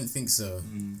 I don't think so.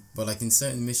 But like in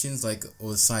certain missions, like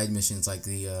or side missions, like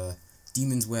the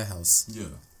Demon's Warehouse. Yeah.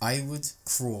 I would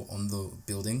crawl on the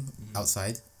building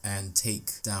outside and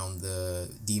take down the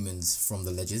demons from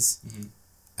the ledges.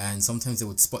 And sometimes they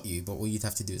would spot you, but all you'd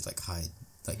have to do is like hide,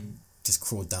 like just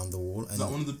crawl down the wall. And is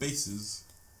that one of the bases?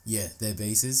 Yeah, their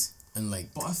bases, and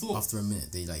like. But I thought after a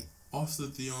minute they like. After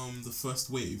the first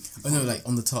wave. Oh no, like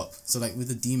on the top. So like with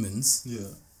the demons. Yeah.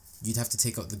 You'd have to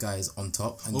take out the guys on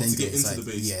top and then to go get inside. into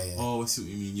the base. Yeah. Oh, I see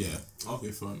what you mean. Yeah. Okay,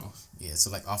 fair enough. Yeah,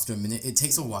 so like after a minute, it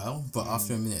takes a while, but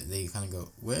after a minute, they kind of go,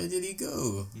 "Where did he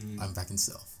go?" I'm back in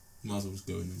stealth. Might as well just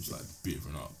go in and just like beat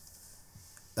everyone up.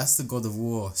 That's the God of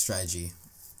War strategy.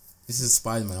 This is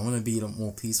Spider-Man. I want to be a lot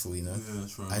more peaceful, you know. Yeah,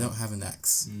 that's right. I don't have an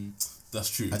axe. That's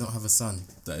true. I don't have a son.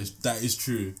 That is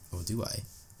true. Or do I?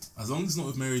 As long as it's not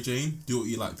with Mary Jane, do what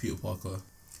you like, Peter Parker.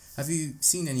 Have you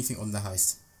seen anything on The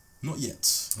Heist? Not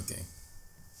yet. Okay.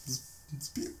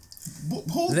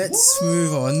 Let's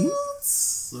move on.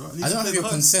 Right, I don't have your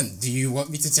consent. Do you want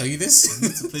me to tell you this?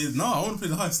 No, I want to play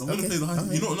the heist. I want to play the heist.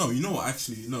 Okay. You know what?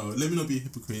 Actually, no. Let me not be a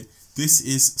hypocrite. This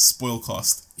is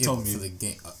Spoilcast. Yeah, Tell but me. for the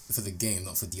game,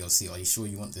 not for DLC. Are you sure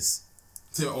you want this?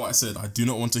 Tell you what I said. I do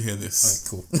not want to hear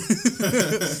this. Alright,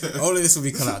 cool. All of this will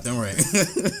be cut out. Don't worry.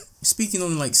 Speaking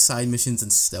on like side missions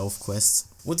and stealth quests,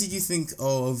 what did you think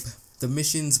of the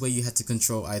missions where you had to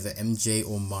control either MJ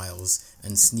or Miles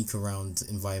and sneak around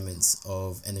environments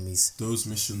of enemies? Those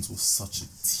missions were such a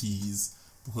tease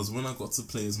because when I got to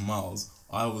play as Miles,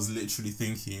 I was literally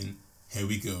thinking, "Here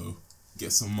we go,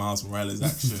 get some Miles Morales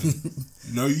action."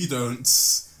 No, you don't.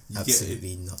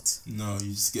 Absolutely not. No,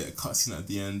 you just get a cutscene at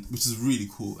the end, which is really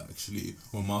cool actually.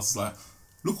 When Miles is like,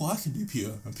 "Look what I can do,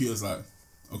 Peter," and Peter's like,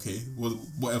 "Okay, well,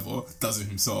 whatever." Does it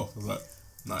himself. I was like,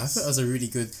 nice. I thought it was a really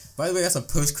good. By the way, that's a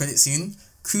post-credit scene.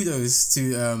 Kudos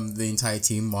to the entire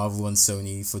team, Marvel and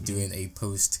Sony, for doing a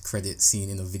post-credit scene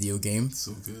in a video game.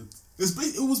 So good.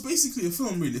 It was basically a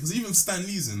film, really, because even Stan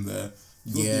Lee's in there.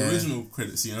 You got the original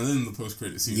credit scene and then the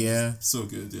post-credit scene. Yeah. So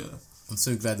good, yeah. I'm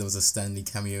so glad there was a Stan Lee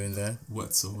cameo in there.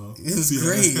 Worked so well. It was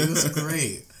great. It was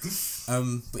great.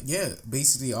 But yeah,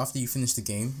 basically after you finish the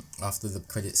game, after the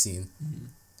credit scene,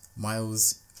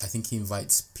 Miles, I think he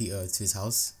invites Peter to his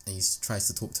house and he tries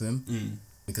to talk to him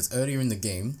because earlier in the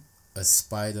game, a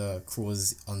spider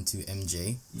crawls onto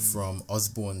MJ from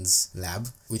Osborn's lab,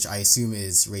 which I assume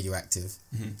is radioactive,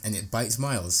 and it bites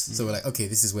Miles. So we're like, okay,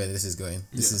 this is where this is going.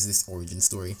 This is this origin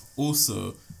story.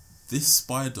 Also, this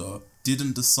spider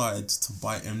didn't decide to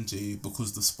bite MJ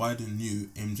because the spider knew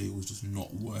MJ was just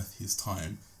not worth his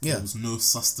time. Yeah. There was no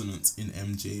sustenance in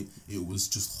MJ. It was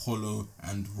just hollow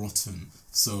and rotten.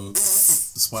 So the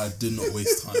spider did not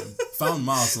waste time. Found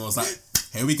Miles and I was like,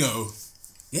 here we go.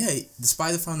 Yeah, the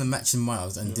spider found a match in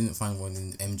Miles and didn't find one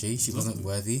in MJ. She wasn't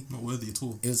worthy. Not worthy at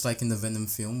all. It was like in the Venom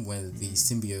film where the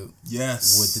symbiote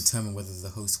Yes. would determine whether the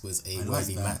host was a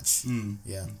worthy match.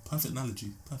 Yeah. Perfect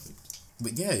analogy. Perfect.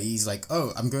 But yeah, he's like,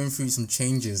 oh, I'm going through some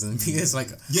changes. And Peter's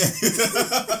like, Yeah.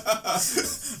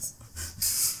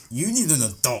 you need an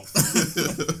adult.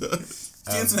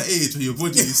 Get into that age where your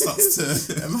body starts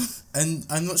to... And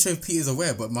I'm not sure if Peter's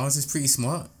aware, but Miles is pretty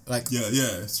smart. Like, yeah,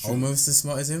 it's true. almost as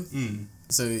smart as him.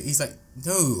 So he's like,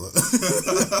 no.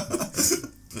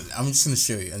 I'm just going to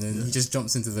show you. And then he just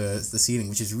jumps into the ceiling,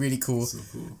 which is really cool. So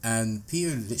cool. And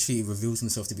Peter literally reveals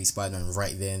himself to be Spider-Man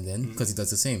right there and then because he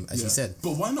does the same, as you said.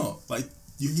 But why not? Like,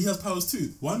 he has powers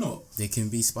too. Why not? They can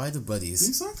be spider buddies.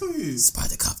 Exactly.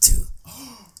 Spider Cop 2.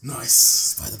 Nice.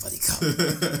 Spider Buddy Cop.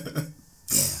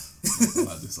 Yeah. I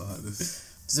like this.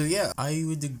 So yeah, I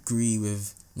would agree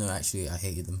with... No, actually, I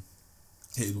hated them.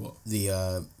 Hated what?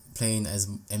 The playing as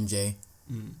MJ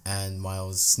and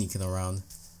Miles sneaking around.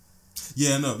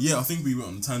 Yeah, no, yeah, I think we went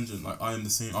on a tangent. Like, I am the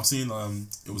same. I've seen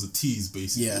it was a tease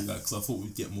basically. Yeah. Like, because I thought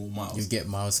we'd get more Miles. You'd get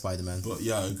Miles Spider-Man. But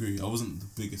yeah, I agree. I wasn't the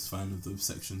biggest fan of the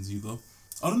sections either.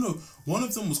 I don't know. One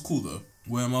of them was cool though,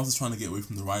 where Miles is trying to get away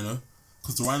from the Rhino.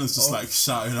 Because the Rhino's just like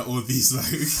shouting at all these like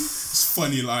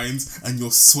funny lines and you're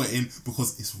sweating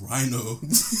because it's Rhino.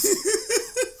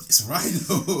 It's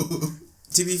Rhino.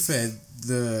 To be fair,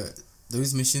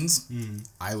 those missions,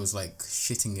 I was like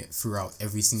shitting it throughout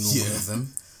every single one of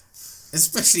them.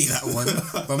 Especially that one.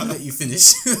 But I'm gonna let you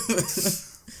finish.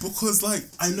 Because like,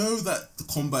 I know that the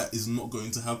combat is not going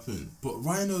to happen, but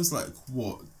Rhino's like,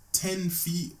 what, 10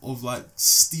 feet of like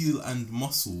steel and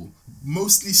muscle.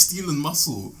 Mostly steel and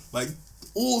muscle. Like,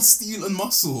 all steel and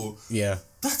muscle. Yeah.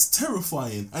 That's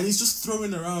terrifying. And he's just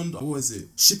throwing around, what is it?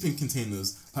 Shipping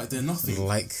containers. Like they're nothing.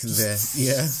 Like they're,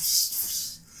 yeah.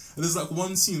 And there's like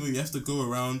one scene where you have to go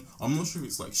around, I'm not sure if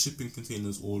it's like shipping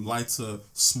containers or lighter,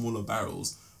 smaller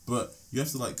barrels, but you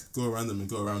have to like go around them and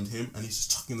go around him and he's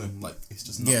just chucking them like it's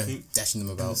just nothing. Yeah, dashing them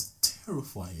And about. it's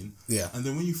terrifying. Yeah. And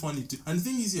then when you finally do, and the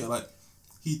thing is, yeah, like,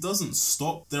 he doesn't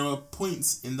stop. There are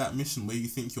points in that mission where you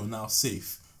think you're now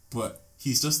safe, but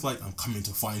he's just like, I'm coming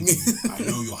to find you. I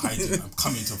know you're hiding. I'm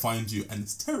coming to find you. And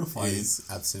it's terrifying. It is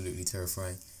absolutely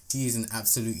terrifying. He is an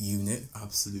absolute unit.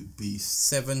 Absolute beast.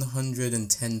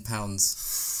 710 pounds.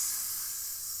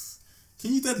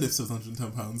 Can you deadlift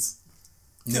 710 pounds?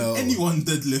 Can No. anyone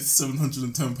deadlift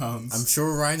 710 pounds? I'm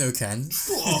sure Rhino can.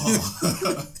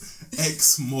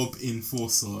 Ex-mob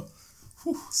enforcer.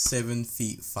 7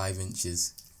 feet 5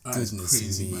 inches. That's Goodness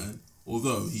crazy, me. man.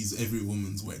 Although he's every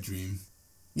woman's wet dream.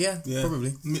 Yeah, Yeah.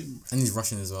 probably. And he's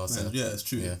Russian as well, so. Yeah, it's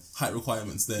true. Yeah. Height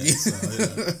requirements there. So,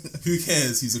 yeah. Who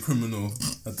cares? He's a criminal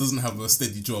that doesn't have a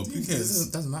steady job. Who cares?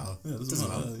 Doesn't matter. Yeah, it doesn't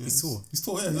matter. Yeah, He's tall. He's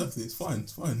tall. Yeah, exactly. It's fine.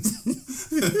 It's fine.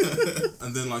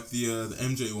 And then like the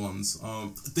MJ ones,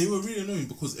 they were really annoying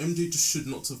because MJ just should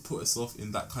not have put herself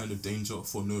in that kind of danger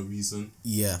for no reason.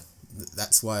 Yeah,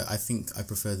 that's why I think I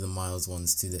prefer the Miles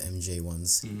ones to the MJ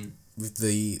ones. Mm-hmm.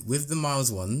 With the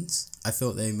Miles ones, I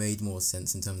felt they made more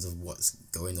sense in terms of what's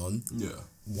going on. Yeah.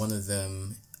 One of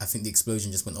them, I think the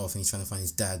explosion just went off and he's trying to find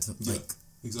his dad. Yeah, Like,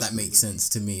 exactly. that makes sense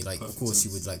to me. Like, Perfect of course, you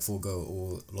sense. would like forego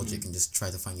all logic and just try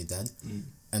to find your dad. Mm.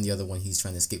 And the other one, he's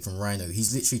trying to escape from Rhino.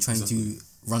 He's literally trying Exactly. to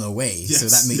run away. Yes, So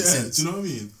that makes yeah, sense. Do you know what I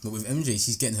mean? But with MJ,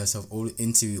 she's getting herself all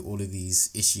into all of these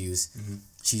issues. Mm-hmm.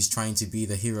 She's trying to be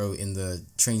the hero in the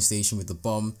train station with the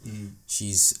bomb. Mm.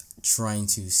 She's trying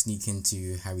to sneak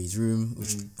into Harry's room,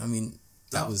 which, I mean,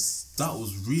 that was... That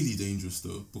was really dangerous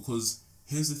though, because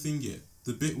here's the thing, yeah.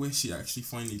 The bit where she actually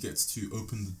finally gets to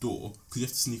open the door, because you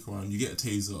have to sneak around, you get a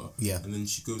taser, Yeah. and then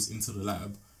she goes into the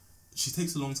lab. She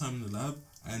takes a long time in the lab,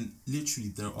 and literally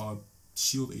there are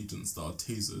SHIELD agents that are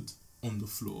tasered on the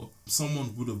floor.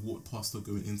 Someone would have walked past her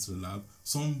going into the lab.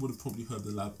 Someone would have probably heard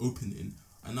the lab opening,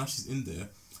 and now she's in there.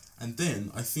 And then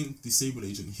I think the Sable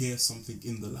agent hears something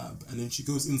in the lab, and then she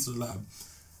goes into the lab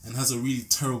and has a really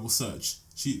terrible search.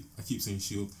 I keep saying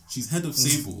SHIELD. She's head of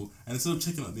Sable, and instead of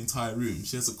checking out the entire room,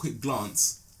 she has a quick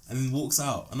glance and then walks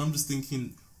out. And I'm just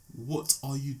thinking, what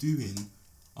are you doing?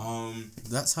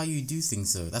 That's how you do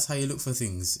things, though. That's how you look for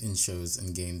things in shows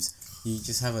and games. You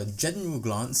just have a general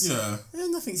glance. Yeah.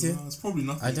 Nothing's here. No, it's probably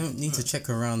nothing. I don't need to check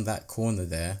around that corner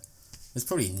there. There's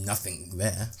probably nothing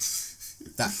there.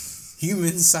 That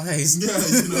human-sized.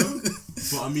 Yeah, you know.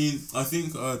 But I mean, I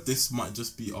think this might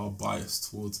just be our bias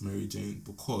towards Mary Jane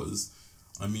because,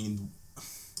 I mean,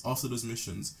 after those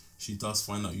missions, she does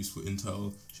find out useful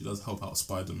intel. She does help out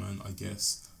Spider-Man, I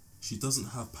guess. She doesn't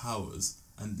have powers,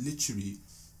 and literally,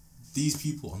 these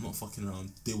people are not fucking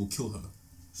around. They will kill her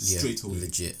straight away.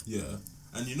 Legit. Yeah,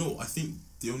 and you know, I think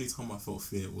the only time I felt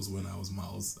fear was when I was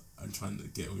Miles and trying to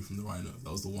get away from the Rhino.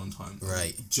 That was the one time I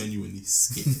Right. was genuinely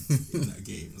scared in that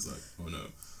game. It's like, oh no.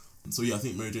 And so yeah, I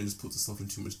think Mary Jane just puts herself in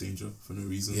too much danger for no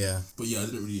reason. Yeah. But yeah, I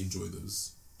didn't really enjoy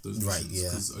those missions. Right, yeah.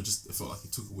 Because I felt like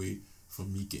it took away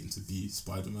from me getting to be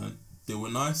Spider-Man. They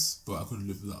were nice, but I could have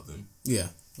lived without them. Yeah.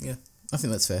 I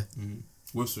think that's fair.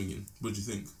 Web swinging, what do you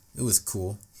think? It was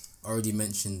cool. I already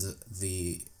mentioned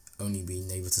the only being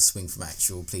able to swing from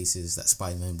actual places that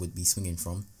Spider-Man would be swinging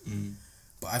from.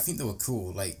 But I think they were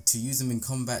cool. Like, to use them in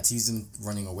combat, to use them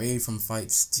running away from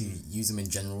fights, to use them in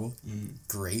general,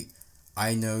 great.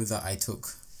 I know that I took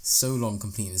so long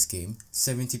completing this game.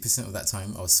 70% of that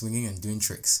time, I was swinging and doing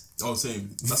tricks. Oh,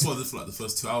 same. That's what I did for like the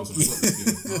first 2 hours when I got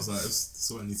this game. I was like,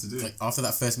 that's what I need to do. Like, after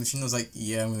that first mission, I was like,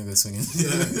 yeah, I'm gonna go swinging.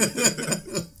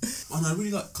 Yeah. And I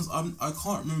really like, because I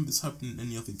can't remember this happening in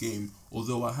any other game,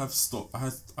 although I stopped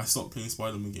playing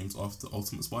Spider-Man games after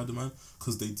Ultimate Spider-Man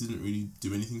because they didn't really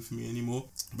do anything for me anymore.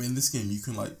 But in this game, you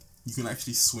can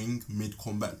actually swing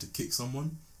mid-combat to kick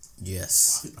someone. I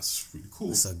Yes. think that's really cool.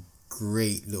 That's a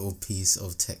great little piece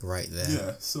of tech right there.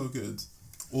 Yeah, so good.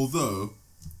 Although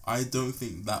I don't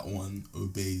think that one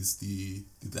obeys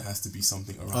there has to be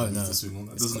something around you to swing on.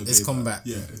 That doesn't obey It's that. combat.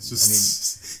 Yeah, it's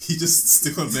just he just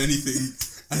stick on anything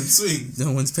and swing.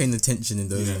 No one's paying attention in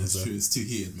those Yeah, ones. it's Though. true. It's too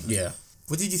heated, man. Yeah.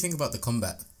 What did you think about the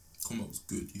combat? Combat was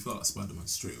good. You felt like Spider-Man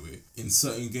straight away. In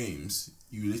certain games,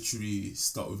 you literally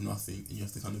start with nothing and you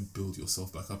have to kind of build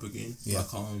yourself back up again. Yeah.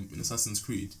 Like in Assassin's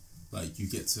Creed, like you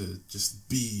get to just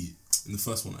be, in the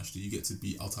first one actually, you get to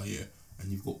be Altair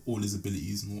and you've got all his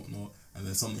abilities and whatnot, and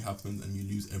then something happens and you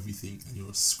lose everything and you're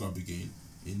a scrub again.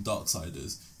 In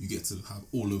Darksiders, you get to have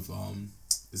all of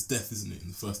it's death, isn't it? In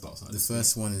the first Darksiders. The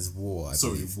first one is War, I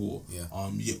believe. War. Yeah.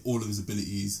 You get all of his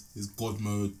abilities. His God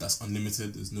mode, that's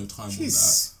unlimited. There's no time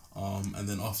Jeez. on that. And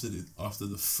then after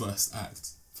the first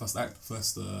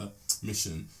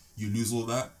mission, you lose all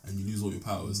that and you lose all your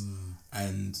powers.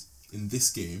 And in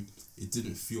this game, it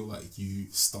didn't feel like you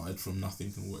started from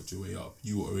nothing and worked your way up.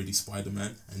 You were already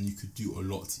Spider-Man and you could do a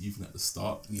lot even at the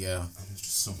start. Yeah. And it was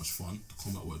just so much fun. The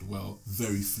combat worked well,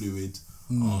 very fluid.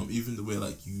 Even the way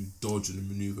like you dodge and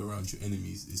maneuver around your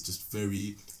enemies is just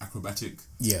very acrobatic.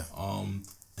 Yeah. And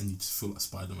you just feel like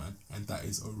Spider-Man, and that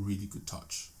is a really good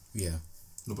touch. Yeah.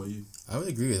 What about you? I would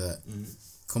agree with that.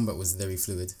 Combat was very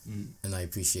fluid, and I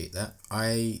appreciate that.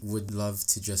 I would love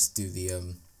to just do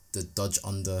the dodge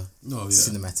under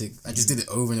cinematic. I just did it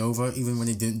over and over, even when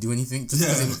it didn't do anything, just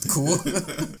because it looked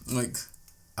cool. Like,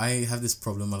 I have this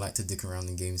problem. I like to dick around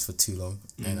in games for too long,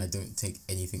 and I don't take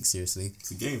anything seriously.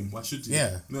 It's a game. Why should you?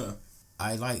 Yeah. Yeah.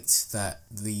 I liked that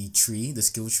the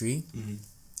skill tree. Mm-hmm.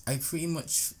 I pretty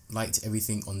much liked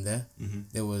everything on there. Mm-hmm.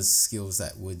 There was skills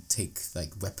that would take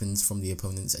like weapons from the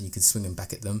opponents and you could swing them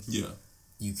back at them. Yeah.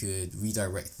 You could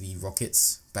redirect the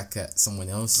rockets back at someone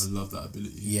else. I love that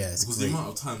ability. Yeah, it's because great. the amount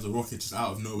of times a rocket just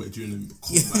out of nowhere during the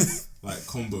combat, like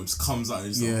combo, just comes out and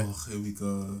it's like, oh, here we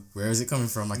go. Where is it coming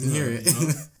from? I can hear it. You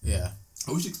know? Yeah.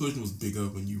 I wish explosion was bigger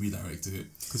when you redirected it,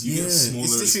 because you get It's smaller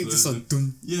literally just explosion. a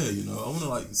dun. Yeah, you know, I want to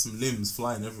like some limbs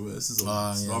flying everywhere. This is a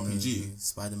RPG. No,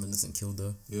 Spider-Man doesn't kill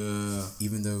though. Yeah.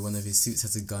 Even though one of his suits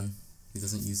has a gun, he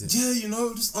doesn't use it. Yeah, you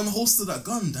know, just unholster that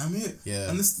gun, damn it.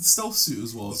 Yeah. And it's the stealth suit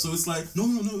as well, so it's like, no,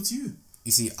 it's you.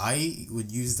 You see, I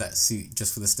would use that suit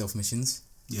just for the stealth missions.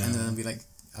 Yeah. And then I'd be like,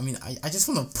 I just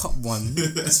want to pop one.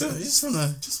 I just want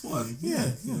to... Just one. Yeah.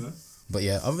 But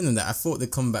yeah, other than that, I thought the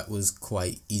combat was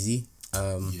quite easy.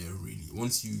 Yeah, really.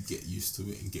 Once you get used to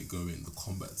it and get going, the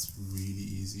combat's really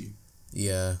easy.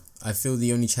 Yeah, I feel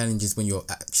the only challenge is when you're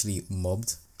actually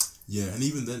mobbed. Yeah, and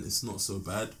even then it's not so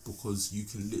bad, because you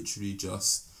can literally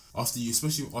just,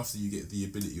 especially after you get the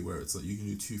ability where it's like you can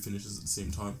do 2 finishes at the same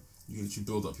time, you can literally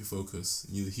build up your focus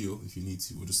and either heal if you need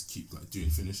to, or just keep like doing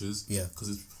finishes. Yeah. Because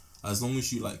it's, as long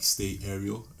as you like stay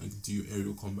aerial and do your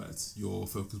aerial combat, your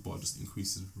focus bar just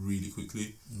increases really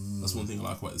quickly. That's one thing I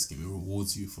like about this game. It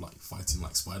rewards you for like fighting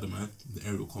like Spider-Man, the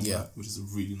aerial combat, which is a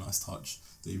really nice touch.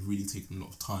 They've really taken a lot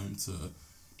of time to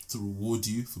reward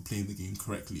you for playing the game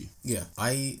correctly. Yeah,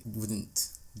 I wouldn't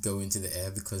go into the air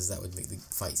because that would make the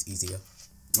fights easier.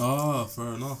 Ah,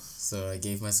 fair enough. So I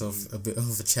gave myself a bit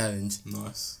of a challenge.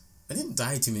 Nice. I didn't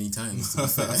die too many times, to be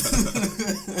fair.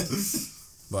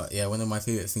 But yeah, one of my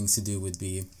favourite things to do would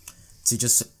be to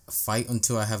just fight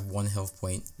until I have 1 health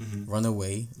point, run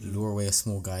away, lure away a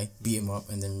small guy, beat him up,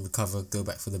 and then recover, go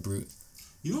back for the brute.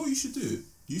 You know what you should do?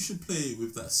 You should play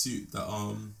with that suit that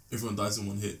everyone dies in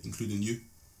 1 hit, including you.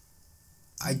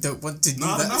 I don't want to do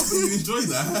No, that. but you enjoy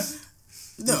that.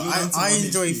 No, I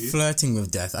enjoy flirting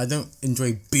with death. I don't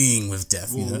enjoy being with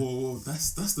death. Whoa, you know? whoa.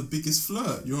 That's the biggest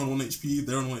flirt. You're on 1 HP,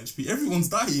 they're on 1 HP. Everyone's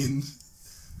dying.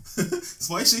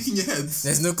 So why are you shaking your head?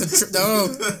 There's no control.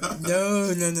 No.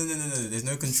 There's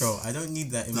no control. I don't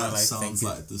need that in my That life. sounds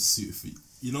like the suit for you.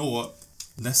 You know what?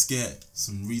 Let's get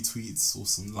some retweets or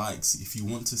some likes if you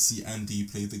want to see Andy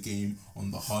play the game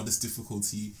on the hardest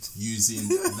difficulty using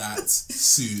that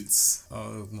suit.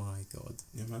 Oh my god.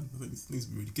 Yeah, man. I think this thing's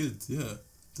really good. Yeah,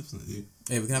 definitely.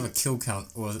 Hey, we can have a kill count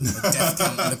or a death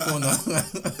count in the corner.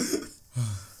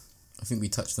 I think we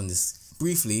touched on this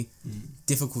briefly.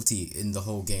 Difficulty in the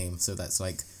whole game. So that's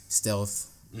like stealth,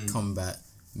 combat,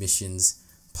 missions,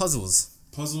 puzzles.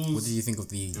 Puzzles, What do you think of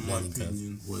the in my learning curve?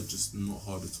 opinion, were just not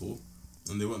hard at all.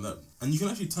 And they weren't that. And you can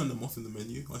actually turn them off in the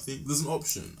menu, I think. There's an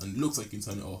option, and it looks like you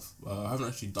can turn it off. I haven't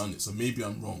actually done it, so maybe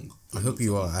I'm wrong. I hope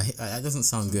you are. That doesn't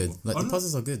sound good. Like, the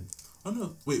puzzles are good. I don't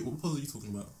know. Wait, what puzzle are you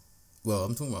talking about? Well,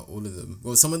 I'm talking about all of them.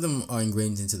 Well, some of them are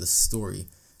ingrained into the story,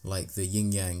 like the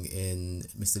yin yang in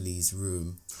Mr. Lee's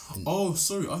room. Oh,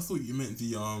 sorry. I thought you meant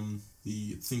the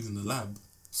things in the lab.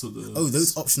 So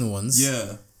those optional ones.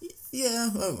 Yeah. Yeah,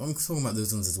 I'm talking about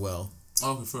those ones as well.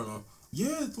 Okay, fair enough.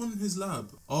 Yeah, the one in his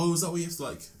lab. Oh, is that where you have to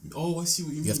like? Oh, I see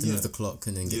what you mean. You have to move the clock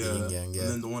and then get the yin yang. Yeah.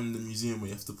 And then the one in the museum where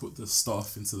you have to put the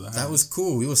stuff into the hand. That was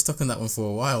cool. We were stuck on that one for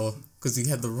a while because we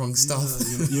had the wrong stuff.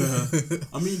 Yeah.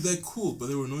 I mean, they're cool, but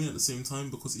they were annoying at the same time,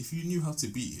 because if you knew how to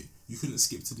beat it, you couldn't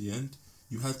skip to the end.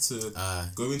 You had to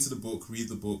go into the book, read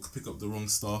the book, pick up the wrong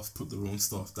stuff, put the wrong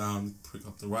stuff down, pick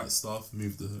up the right stuff,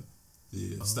 move the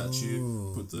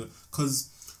statue, because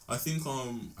I think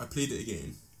I played it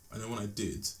again, and then when I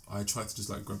did, I tried to just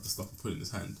like grab the stuff and put it in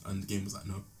his hand, and the game was like,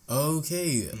 no.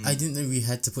 Okay, I didn't know we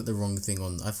had to put the wrong thing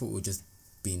on. I thought we were just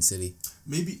being silly.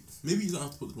 Maybe you don't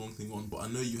have to put the wrong thing on, but I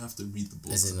know you have to read the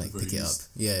book. As in, like, pick it up.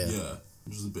 Yeah,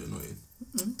 which is a bit annoying.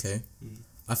 Okay.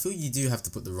 I feel you do have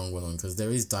to put the wrong one on because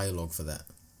there is dialogue for that.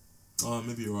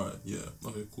 Maybe you're right. Yeah.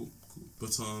 Okay. Cool.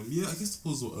 But yeah, I guess the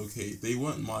puzzles were okay. They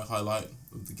weren't my highlight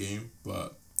of the game,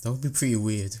 but that would be pretty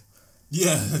weird.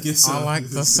 Yeah, I guess so. I like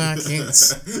the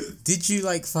circuits. Did you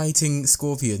like fighting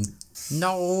Scorpion?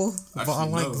 No, actually, but I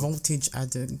like no. voltage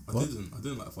adding. I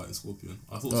didn't like fighting Scorpion.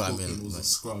 I thought Scorpion was a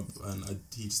scrub, and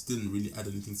he just didn't really add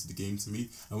anything to the game to me.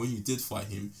 And when you did fight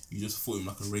him, you just fought him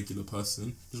like a regular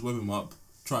person. Just web him up,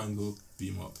 triangle,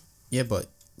 beat him up. Yeah, but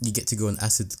you get to go on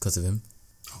acid because of him.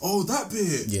 Oh, that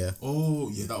bit! Yeah. Oh,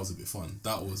 yeah, that was a bit fun.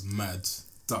 That was mad.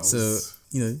 So,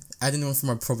 adding on from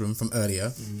my problem from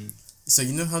earlier. So,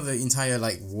 you know how the entire,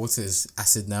 water is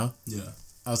acid now? Yeah.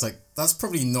 I was like, that's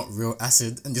probably not real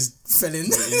acid, and just fell in.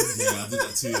 Yeah, I did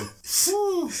that too.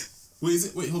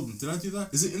 Wait, hold on. Did I do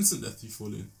that? Is it instant death you fall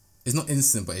in? It's not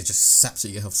instant, but it just saps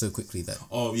at your health so quickly that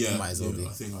Oh yeah, it might as well be. I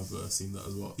think I've seen that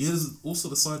as well. Yeah, there's also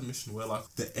the side mission where like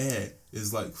the air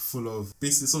is like full of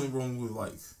basically something wrong with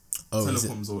like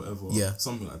telecoms or whatever. Yeah.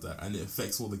 Something like that, and it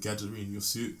affects all the gadgetry in your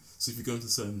suit. So if you go into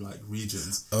certain like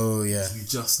regions, you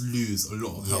just lose a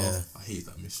lot of health. I hate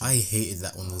that mission. I hated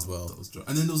that one as well. That was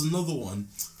and then there was another one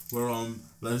where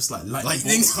there's like lightning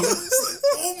bolts coming. It's like,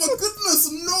 oh my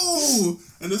goodness, no!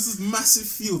 And there's this massive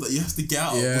field that you have to get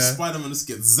out of. But Spider-Man just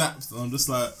gets zapped, and I'm just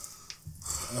like,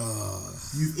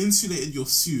 you've insulated your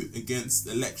suit against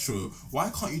Electro. Why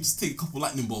can't you just take a couple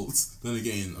lightning bolts? Then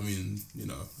again, I mean,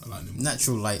 a lightning bolt.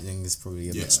 Natural lightning is probably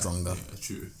a bit stronger. Yeah,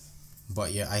 true.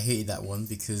 But yeah, I hated that one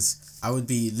because I would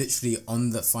be literally on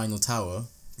the final tower,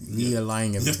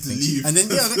 realigning everything. You have to leave. And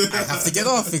then I have to get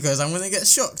off because I'm going to get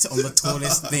shocked on the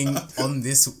tallest thing on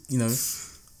this,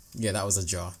 Yeah, that was a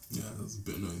jar. Yeah, that was a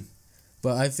bit annoying.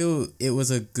 But I feel it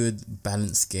was a good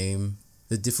balanced game.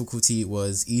 The difficulty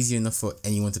was easy enough for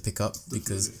anyone to pick up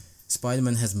because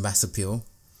Spider-Man has mass appeal.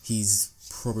 He's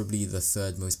probably the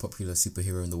third most popular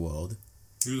superhero in the world.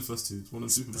 Who were the first two? It's one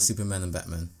of Superman. Superman and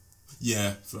Batman.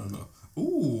 Yeah, fair enough.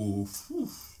 Ooh,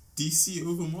 DC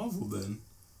over Marvel then.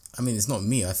 I mean, it's not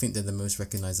me. I think they're the most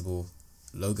recognizable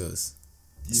logos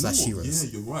slash heroes.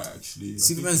 Yeah, you're right. Actually,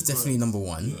 Superman's definitely number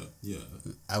one. Yeah.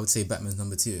 I would say Batman's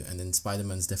number two, and then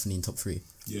Spider-Man's definitely in top three.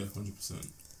 Yeah, 100%.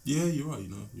 Yeah, you're right.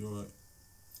 You're right.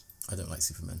 I don't like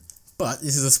Superman, but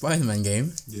this is a Spider-Man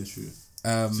game. Yeah, true.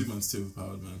 Superman's too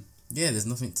overpowered, man. Yeah, there's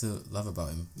nothing to love about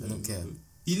him. I don't care.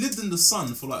 He lived in the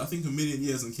sun for I think 1 million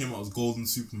years and came out as Golden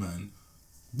Superman.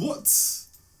 What?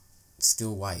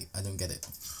 Still white. I don't get it.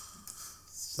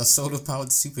 A solar-powered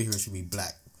superhero should be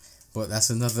black, but that's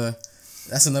another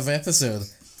episode.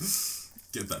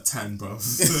 Get that tan, bro.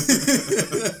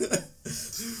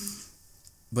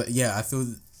 But yeah, I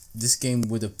feel this game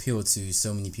would appeal to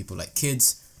so many people, like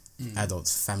kids,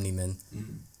 adults, family men,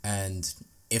 and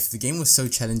if the game was so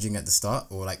challenging at the start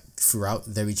or like throughout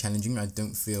very challenging, I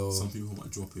don't feel some people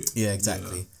might drop it. Yeah,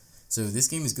 exactly. Yeah. So this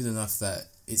game is good enough that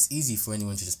it's easy for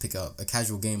anyone to just pick it up. A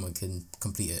casual gamer can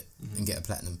complete it and get a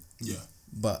platinum. Yeah.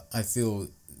 But I feel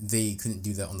they couldn't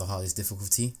do that on the hardest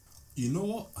difficulty. You know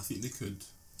what? I think they could,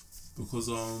 because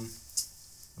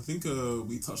I think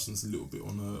we touched on this a little bit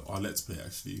on our Let's Play.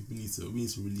 Actually, we need to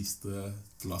release the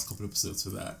last couple episodes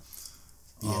for that.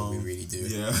 Yeah, we really do.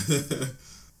 Yeah.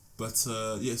 But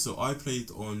so I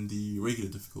played on the regular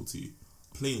difficulty,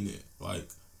 playing it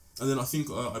and then I think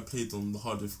I played on the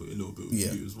hard difficulty a little bit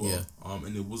with you as well. Yeah.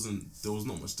 And there was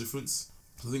not much difference.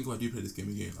 So I think if I do play this game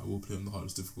again, I will play on the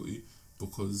hardest difficulty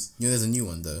because. Yeah, there's a new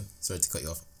one though. Sorry to cut you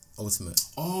off. Ultimate.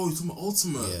 Oh, you're talking about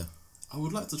Ultimate. Yeah. I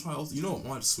would like to try Ultimate. You know what? I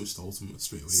might just switch to Ultimate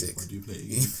straight away Sick. If I do play it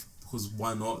again. Because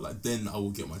why not? Then I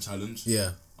will get my challenge.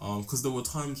 Yeah. Because there were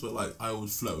times where I would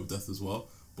flirt with death as well,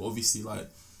 but obviously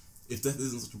if death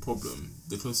isn't such a problem,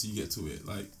 the closer you get to it,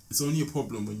 it's only a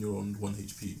problem when you're on 1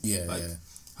 HP. Yeah,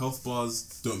 health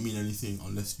bars don't mean anything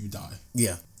unless you die.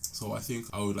 Yeah. So I think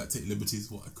I would take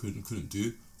liberties what I could and couldn't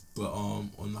do, but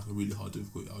on a really hard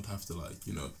difficulty, I would have to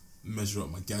measure up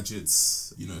my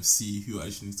gadgets, see who I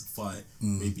actually need to fight,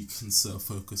 maybe conserve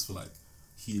focus for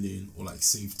healing or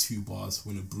save 2 bars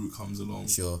when a brute comes along.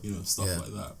 Sure. Stuff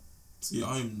like that. So yeah,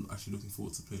 I'm actually looking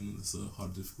forward to playing on this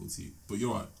hard difficulty. But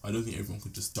you're right, I don't think everyone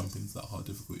could just jump into that hard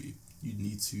difficulty. You'd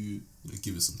need to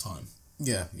give it some time.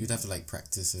 Yeah, you'd have to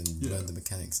practice and learn the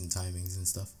mechanics and timings and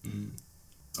stuff.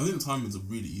 I think the timings are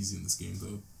really easy in this game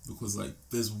though, because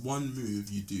there's one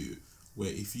move you do where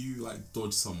if you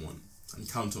dodge someone and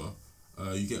counter,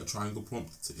 you get a triangle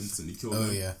prompt to instantly kill them.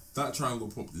 Oh yeah. That triangle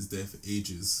prompt is there for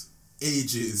ages.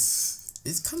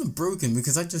 It's kind of broken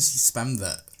because I just spammed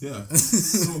that. Yeah,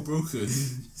 it's so broken.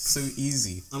 So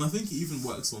easy. And I think it even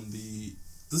works on the.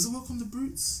 Does it work on the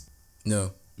brutes?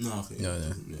 No. No. Okay. No.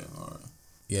 Yeah. All right.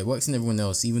 Yeah, it works on everyone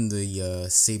else. Even the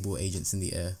Sable agents in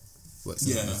the air works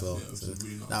on them as well. Yeah, so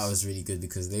really nice. That was really good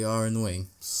because they are annoying.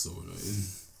 So annoying.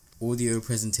 Audio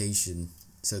presentation.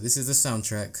 So this is the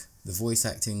soundtrack, the voice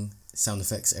acting, sound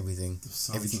effects, everything.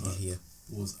 Everything you hear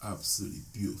was absolutely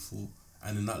beautiful.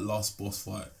 And in that last boss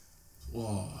fight,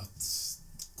 it's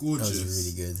gorgeous. That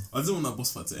was really good. I didn't want that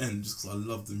boss fight to end just because I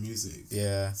love the music.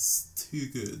 Yeah. It's too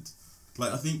good.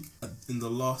 I think in the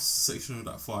last section of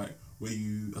that fight, where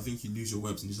you lose your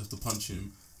webs and you just have to punch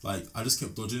him, I just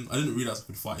kept dodging. I didn't realise I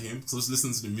could fight him, so I was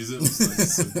listening to the music.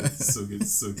 I was so good,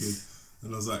 so good.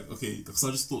 And I was okay, because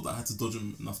I just thought that I had to dodge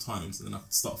him enough times and then I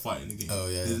could start fighting again. Oh,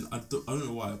 yeah. And I don't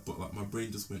know why, but my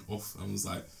brain just went off and was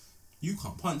you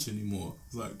can't punch anymore.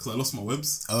 Because I lost my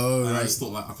webs. Oh, and right. I just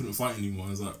thought I couldn't fight anymore. I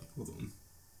was hold on.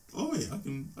 oh wait, I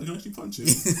can actually punch him.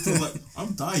 So I was like,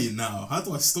 I'm dying now. How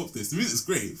do I stop this? The music's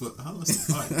great, but how do I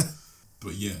stop dying?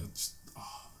 But yeah,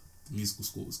 the musical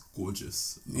score was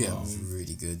gorgeous. Yeah, it was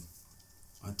really good.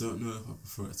 I don't know if I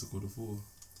prefer it to God of War.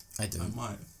 I don't. I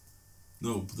might.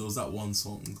 No, but there was that one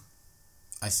song.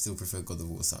 I still prefer God of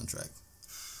War soundtrack.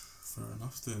 Fair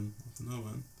enough then. I don't know,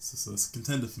 man. It's a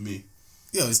contender for me.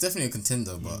 Yeah, it's definitely a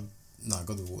contender, but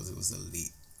God of War was elite.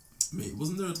 Mate,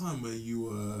 wasn't there a time where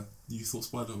you thought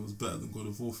Spider-Man was better than God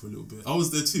of War for a little bit? I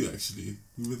was there too, actually.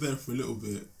 We were there for a little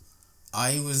bit.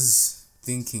 I was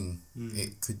thinking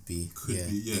it could be.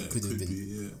 It could have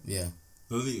been. Yeah.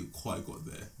 I don't think it quite got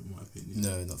there, in my opinion.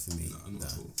 No, not for me. No,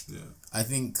 not at all. Yeah. I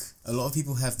think a lot of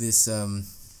people have this,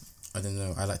 I don't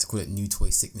know, I like to call it new toy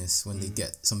sickness when they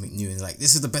get something new and they're like,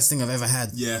 this is the best thing I've ever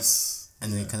had. Yes.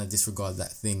 And then they kind of disregard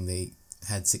that thing they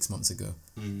had 6 months ago.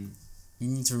 Mm. You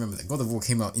need to remember that God of War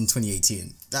came out in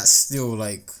 2018. That's still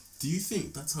like... Do you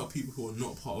think that's how people who are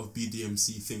not part of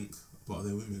BDMC think about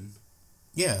their women?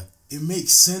 Yeah. It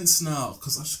makes sense now,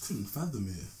 because I just couldn't fathom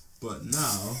it. But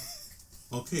now...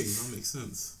 Okay, that makes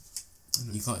sense.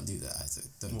 You can't do that, Isaac.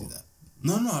 Don't do that.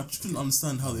 No, I just couldn't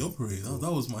understand how they operate.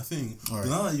 That was my thing. Right. But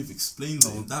now that you've explained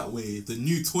it in that way, the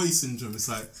new toy syndrome, it's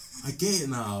like, I get it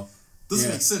now. Doesn't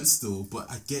make sense still, but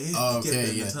I get it. I get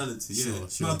the mentality. Yeah.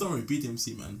 Sure. No, don't worry,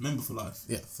 BDMC, man. Member for life.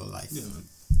 Yeah, for life. Yeah, man.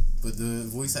 But the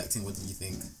voice acting, what did you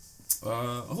think?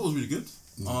 I thought it was really good.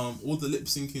 All the lip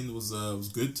syncing was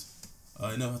good.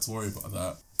 I never had to worry about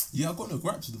that. Yeah, I got no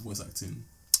gripes with the voice acting.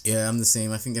 Yeah, I'm the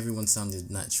same. I think everyone sounded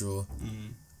natural.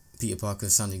 Peter Parker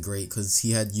sounded great because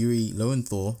he had Yuri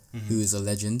Lowenthal, who is a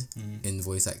legend in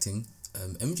voice acting.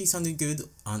 MJ sounded good.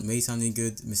 Aunt May sounded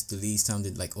good. Mr. Lee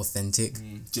sounded like authentic.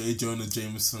 J. Jonah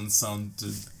Jameson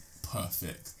sounded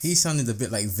perfect. He sounded a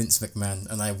bit like Vince McMahon,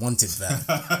 and I wanted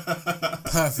that.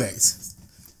 Perfect.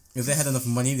 If they had enough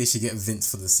money, they should get Vince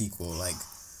for the sequel. Like,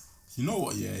 you know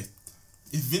what? Yeah,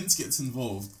 if Vince gets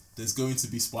involved, there's going to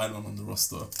be Spider-Man on the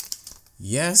roster.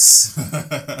 Yes.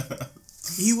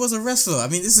 He was a wrestler. I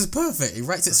mean, this is perfect. It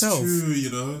writes itself.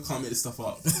 True, can't make this stuff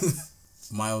up.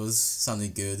 Miles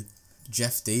sounded good.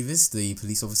 Jeff Davis, the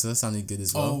police officer, sounded good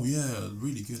as well. Oh yeah,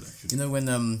 really good actually. You know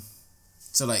when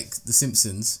so like The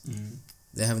Simpsons,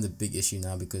 they're having a big issue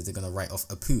now because they're gonna write off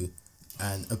Apu,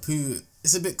 and Apu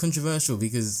is a bit controversial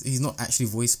because he's not actually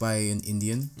voiced by an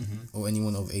Indian or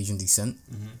anyone of Asian descent.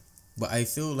 But I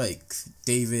feel like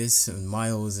Davis and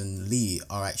Miles and Lee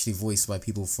are actually voiced by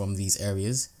people from these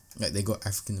areas. Like they got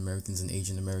African Americans and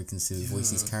Asian Americans to voice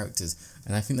these characters,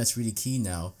 and I think that's really key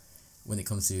now when it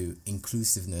comes to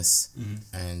inclusiveness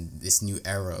and this new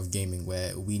era of gaming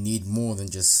where we need more than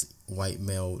just white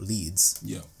male leads.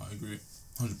 Yeah, I agree,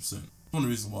 100%. One of the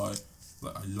reasons why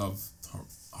I love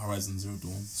Horizon Zero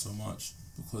Dawn so much,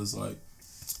 because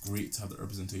it's great to have that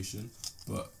representation.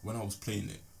 But when I was playing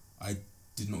it, I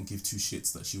did not give two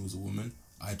shits that she was a woman.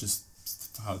 I just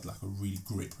had a really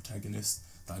great protagonist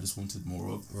that I just wanted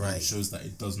more of. Right. And it shows that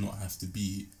it does not have to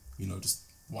be, just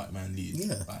white man lead.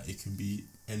 Yeah. It can be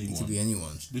anyone. It could be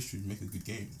anyone. Literally make a good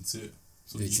game. That's it.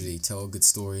 So literally tell a good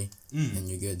story and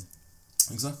you're good.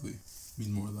 Exactly.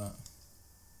 Need more of that.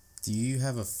 Do you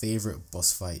have a favorite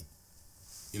boss fight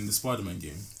in the Spider-Man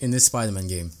game? In this Spider-Man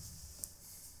game?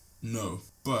 No,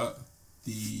 but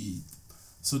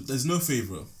so there's no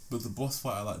favorite, but the boss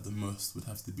fight I like the most would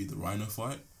have to be the Rhino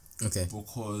fight. Okay.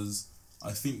 Because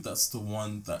I think that's the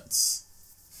one that's,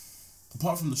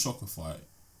 apart from the Shocker fight,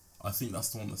 I think that's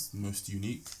the one that's the most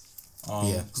unique.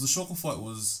 Because the Shocker fight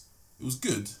was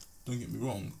good, don't get me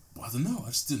wrong, but I don't know, I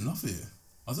just didn't love it.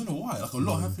 I don't know why. A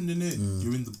lot happened in it.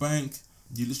 You're in the bank,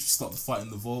 you literally start the fight in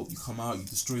the vault, you come out, you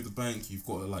destroy the bank, you've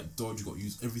got to dodge, you've got to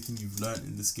use everything you've learned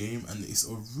in this game, and it's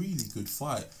a really good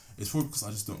fight. It's probably because I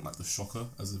just don't like the Shocker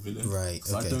as a villain. Right,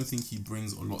 because I don't think he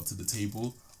brings a lot to the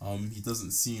table.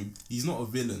 He's not a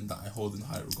villain that I hold in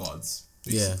high regards.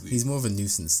 Basically. Yeah, he's more of a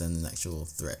nuisance than an actual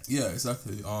threat. Yeah,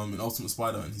 exactly. In Ultimate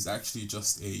Spider-Man, he's actually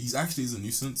a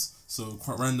nuisance. So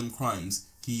random crimes,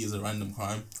 he is a random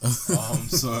crime.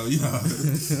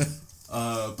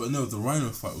 But no, the Rhino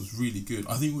fight was really good.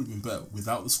 I think it would have been better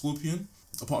without the Scorpion,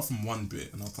 apart from one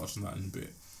bit, and I'll touch on that in a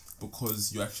bit,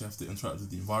 because you actually have to interact with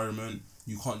the environment.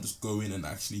 You can't just go in and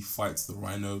actually fight the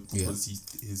Rhino because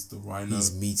he's the Rhino.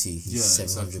 He's meaty. He's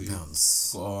 700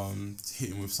 pounds. Hit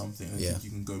him with something. I think you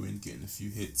can go in, get in a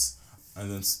few hits, and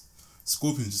then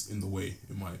Scorpion's just in the way,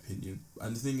 in my opinion.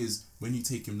 And the thing is, when you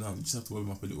take him down, you just have to warm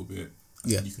him up a little bit.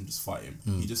 And then you can just fight him.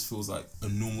 He just feels like a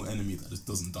normal enemy that just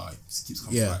doesn't die. Just keeps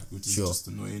coming back, which is just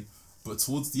annoying. But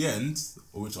towards the end,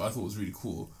 which I thought was really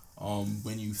cool,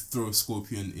 when you throw a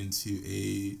Scorpion into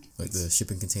a the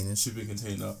shipping containers.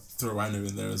 container, throw Rhino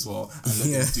in there as well, and let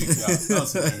Yeah. them duke it out. That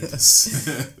was hilarious.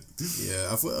 Yeah,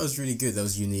 I thought that was really good. That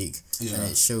was unique. Yeah.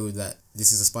 And it showed that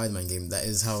this is a Spider-Man game. That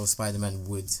is how Spider-Man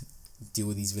would deal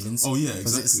with these villains. Oh yeah,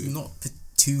 Because exactly. it's not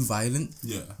too violent,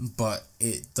 Yeah. but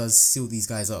it does seal these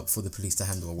guys up for the police to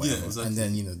handle or whatever. Yeah, exactly. And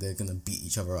then, they're going to beat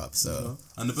each other up. So,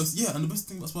 And the best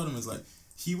thing about Spider-Man is like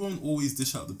he won't always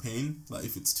dish out the pain, like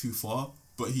if it's too far.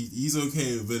 But he's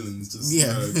okay with villains just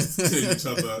killing each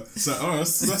other. So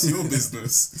that's your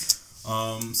business.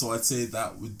 So I'd say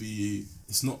that would be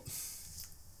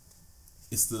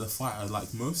it's the fight I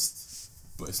like most,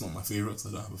 but it's not my favorite because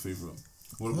I don't have a favorite.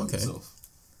 What about yourself?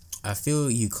 I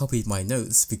feel you copied my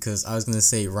notes because I was going to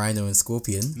say Rhino and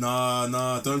Scorpion.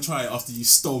 Nah, don't try it after you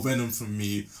stole Venom from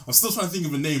me. I'm still trying to think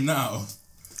of a name now.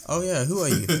 Oh yeah, who are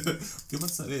you? Get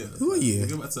back to that later. Who are you?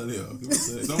 Get back to that later.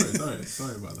 Don't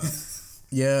worry about that.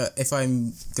 Yeah, if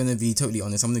I'm going to be totally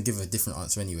honest, I'm going to give a different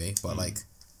answer anyway. But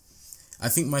I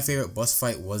think my favorite boss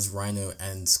fight was Rhino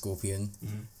and Scorpion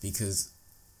because,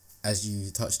 as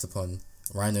you touched upon,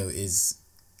 Rhino is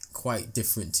quite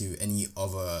different to any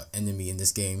other enemy in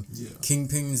this game. Yeah.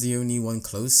 Kingpin's the only one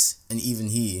close, and even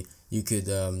you could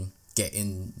get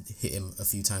in, hit him a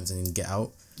few times and then get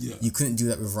out. Yeah. You couldn't do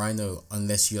that with Rhino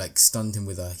unless you stunned him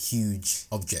with a huge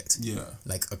object. Yeah.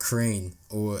 Like a crane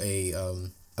or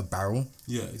a barrel.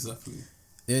 Yeah, exactly.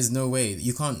 There's no way.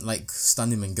 You can't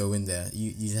stun him and go in there.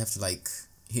 You have to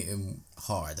hit him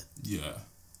hard. Yeah.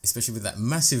 Especially with that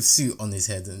massive suit on his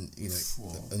head and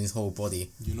on his whole body.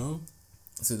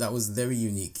 So that was very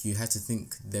unique. You had to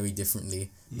think very differently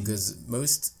because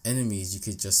most enemies you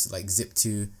could just zip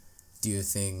to, do your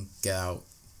thing, get out,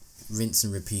 rinse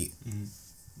and repeat.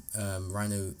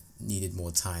 Rhino needed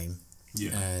more time.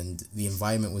 Yeah. And the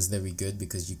environment was very good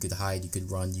because you could hide, you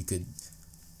could run, you could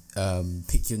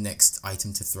pick your next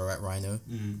item to throw at Rhino.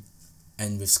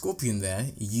 And with Scorpion there,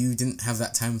 you didn't have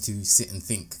that time to sit and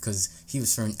think because he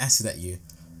was throwing acid at you.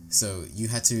 So you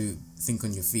had to think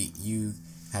on your feet. You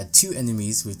had two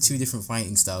enemies with two different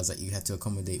fighting styles that you had to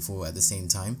accommodate for at the same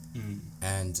time.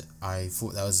 And I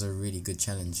thought that was a really good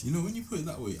challenge. When you put it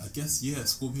that way, I guess,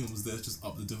 Scorpion was there to just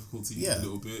up the difficulty a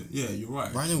little bit. Yeah, you're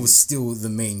right. Rhino was still the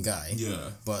main guy.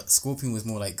 Yeah. But Scorpion was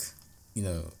more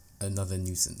another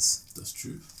nuisance. That's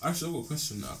true. Actually, I've got a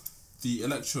question now. The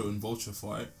Electro and Vulture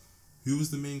fight, who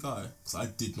was the main guy? Because I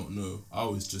did not know. I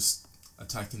was just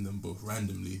attacking them both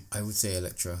randomly. I would say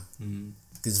Electra.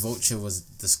 Because Vulture was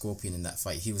the Scorpion in that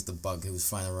fight. He was the bug who was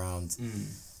flying around.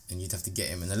 And you'd have to get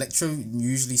him. And Electro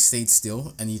usually stayed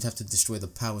still, and you'd have to destroy the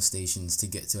power stations to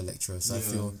get to Electro. So I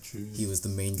feel he was the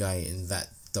main guy in that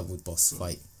double boss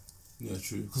fight. Yeah,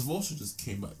 true. Because Vulture just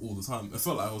came back all the time. I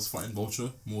felt like I was fighting Vulture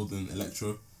more than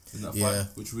Electro in that fight,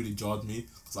 which really jarred me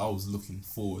because I was looking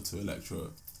forward to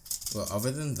Electro. Well,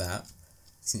 other than that,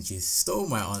 since you stole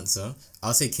my answer,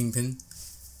 I'll say Kingpin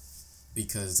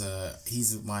because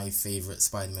he's my favourite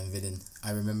Spider-Man villain.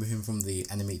 I remember him from the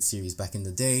animated series back in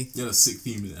the day. Yeah, a sick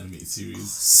theme in the animated series.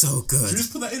 So good. Should we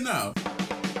just put that in now?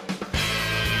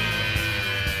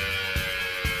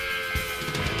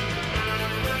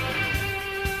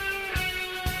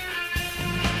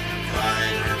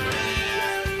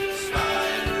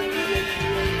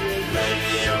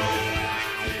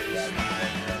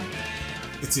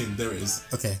 It's in, there it is.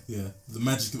 Okay. Yeah, the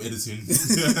magic of editing.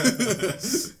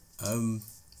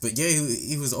 But yeah,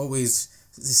 he was always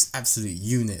this absolute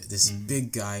unit, this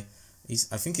big guy.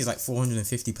 I think he's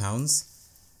 450 pounds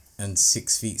and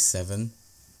 6'7".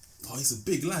 Oh, he's a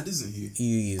big lad, isn't he?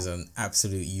 He is an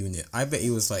absolute unit. I bet he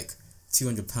was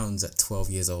 200 pounds at 12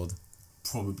 years old.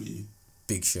 Probably.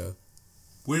 Big show.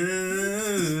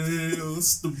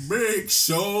 Where's the big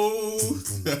show?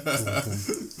 Boom, boom,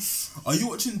 boom. Are you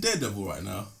watching Daredevil right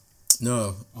now?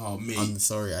 No. Oh, mate. I'm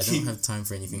sorry. I don't have time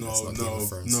for anything that's not Game of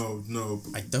Thrones. No.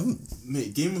 I don't.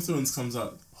 Mate, Game of Thrones comes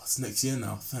out. It's next year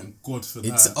now. Thank God for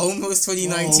that. It's almost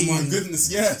 2019. Oh my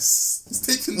goodness, yes. It's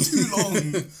taken too long.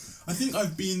 I think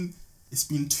it's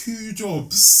been 2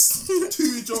 jobs.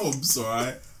 2 jobs,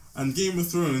 alright? And Game of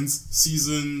Thrones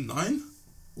season 9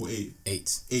 or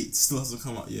 8? 8 still hasn't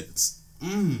come out yet.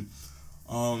 Soon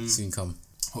come.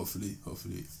 Hopefully.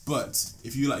 But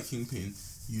if you like Kingpin,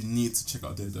 you need to check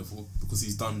out Daredevil because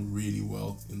he's done really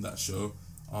well in that show.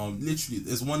 Literally,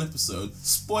 there's one episode.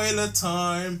 Spoiler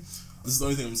time. This is the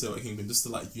only thing I'm gonna say about Kingpin, just to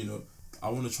I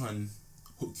want to try and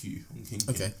hook you on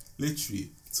Kingpin. Okay. Literally,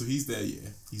 so he's there,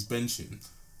 he's benching.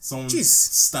 Someone Jeez,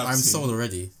 stabs him. I'm sold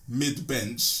already.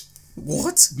 Mid-bench.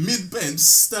 What? Mid-bench,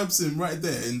 stabs him right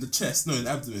there in the chest, in the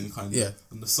abdomen kind of,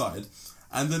 on the side.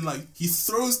 And then he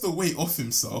throws the weight off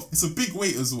himself. It's a big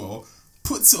weight as well.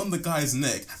 puts it on the guy's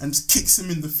neck and just kicks him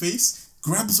in the face,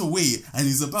 grabs away, and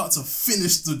he's about to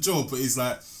finish the job, but he's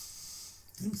like,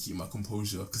 let me keep my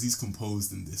composure, because he's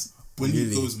composed in this. When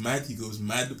he goes mad,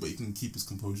 but he can keep his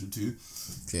composure too.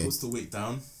 Okay. Puts the weight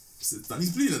down, sits down.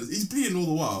 He's bleeding all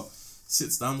the while.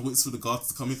 Sits down, waits for the guards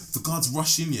to come in. The guards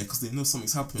rush in here because they know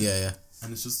something's happened. Yeah.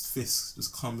 And it's just fists,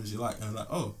 just calm as you like. And I'm like,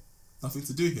 oh, nothing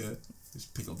to do here.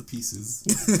 Just pick up the pieces.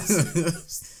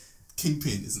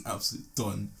 Kingpin is an absolute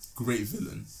don. Great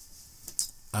villain.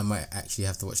 I might actually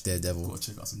have to watch Daredevil. Gotta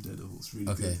check out some Daredevil. It's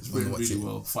really good. It's written really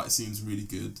well. Fight scene's really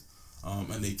good.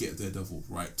 And they get Daredevil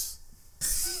right.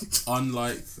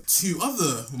 Unlike 2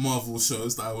 other Marvel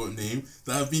shows that I won't name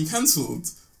that have been cancelled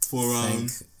for thank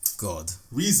God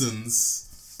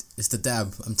reasons. It's the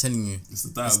dab. I'm telling you. It's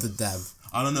the dab.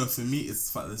 I don't know. For me, it's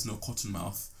the fact that there's no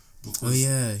Cottonmouth, because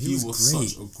he was great.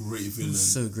 Such a great villain. He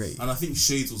was so great. And I think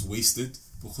Shades was wasted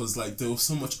because like there was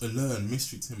so much allure and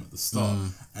mystery to him at the start,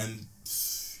 and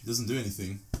he doesn't do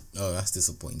anything. Oh, that's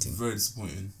disappointing. Very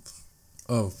disappointing.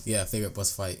 Oh yeah, favorite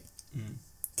boss fight.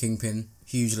 Kingpin,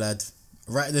 huge lad.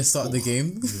 Right at the start of the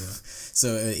game. Yeah.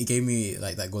 So it gave me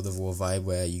like that God of War vibe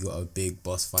where you got a big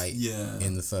boss fight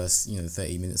in the first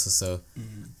 30 minutes or so.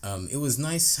 It was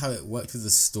nice how it worked with the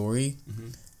story.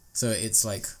 So it's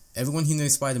like everyone who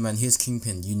knows Spider-Man, here's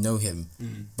Kingpin, you know him,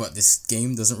 but this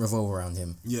game doesn't revolve around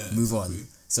him. Move on.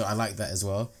 So I like that as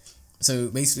well. So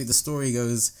basically the story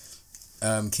goes,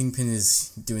 Kingpin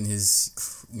is doing his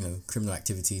criminal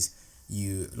activities.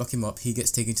 You lock him up, he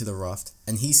gets taken to the raft,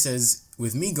 and he says,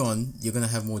 with me gone, you're going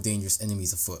to have more dangerous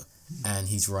enemies afoot. And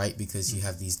he's right, because you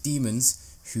have these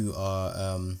demons who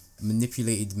are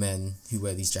manipulated men who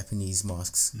wear these Japanese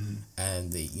masks,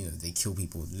 and they kill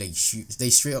people. They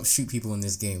straight up shoot people in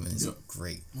this game, and it's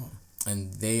great.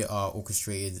 And they are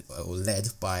orchestrated or led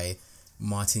by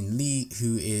Martin Lee,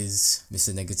 who is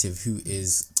Mr. Negative, who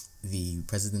is the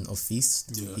president of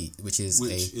Feast, which is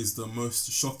the most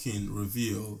shocking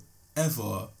reveal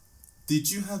ever. Did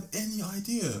you have any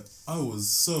idea? I was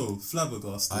so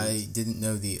flabbergasted. I didn't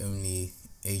know the only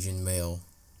Asian male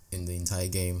in the entire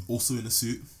game, also in a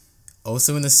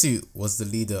suit, was the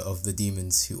leader of the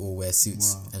demons who all wear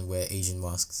suits and wear Asian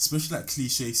masks. Especially that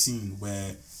cliche scene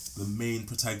where the main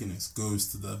protagonist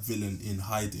goes to the villain in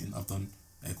hiding. I've done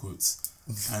air quotes.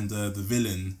 And the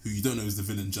villain, who you don't know is the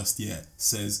villain just yet,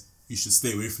 says, you should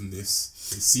stay away from this.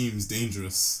 It seems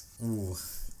dangerous. Ooh,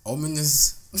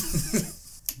 ominous.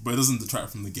 But it doesn't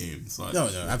detract from the game. So no,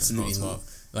 absolutely not.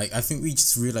 Like, I think we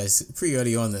just realised pretty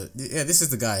early on that, this is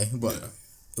the guy, but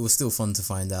it was still fun to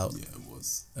find out. Yeah, it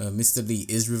was. Mr. Lee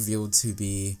is revealed to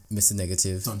be Mr.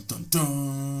 Negative. Dun, dun,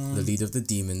 dun. The leader of the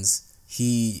demons.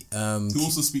 He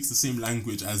also speaks the same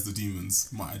language as the demons,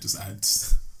 might I just add.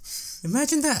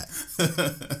 Imagine that.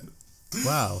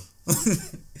 Wow.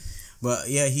 But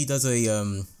yeah, he does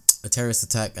a terrorist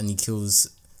attack and he kills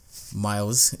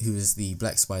Miles, who is the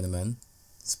Black Spider-Man.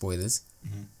 Spoilers.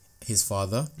 His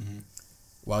father,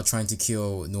 while trying to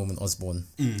kill Norman Osborn.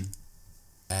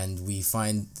 And we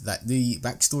find that the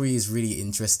backstory is really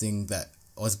interesting, that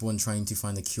Osborn trying to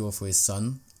find a cure for his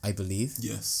son, I believe.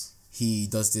 Yes. He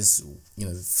does this,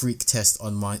 freak test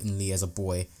on Martin Lee as a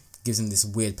boy, gives him this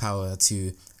weird power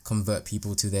to convert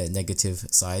people to their negative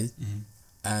side.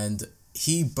 And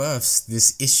he births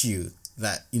this issue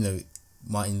that,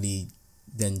 Martin Lee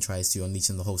then tries to unleash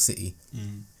on the whole city.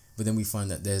 But then we find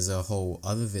that there's a whole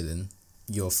other villain,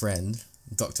 your friend,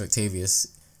 Dr. Octavius,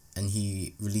 and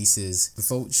he releases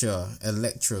Vulture,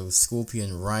 Electro,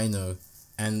 Scorpion, Rhino,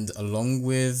 and along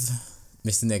with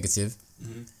Mr. Negative,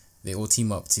 they all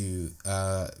team up to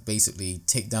basically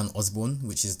take down Osborn,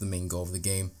 which is the main goal of the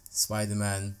game.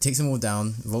 Spider-Man takes them all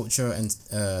down, Vulture and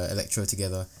Electro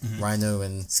together, Rhino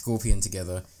and Scorpion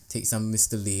together, takes down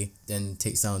Mr. Lee, then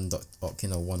takes down Doc Ock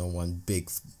in a one-on-one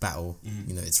big battle.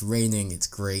 It's raining, it's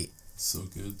great. So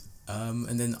good.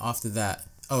 And then after that,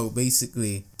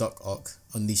 basically Doc Ock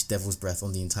unleashed Devil's Breath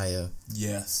on the entire...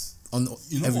 Yes. On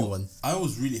everyone. What? I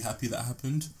was really happy that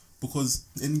happened, because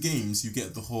in games you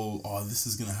get the whole, this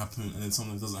is going to happen, and then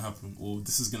something doesn't happen, or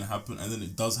this is going to happen, and then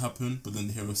it does happen, but then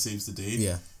the hero saves the day.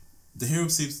 Yeah. The hero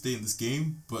saves the day in this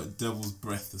game, but Devil's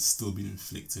Breath has still been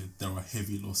inflicted. There are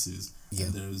heavy losses. Yeah.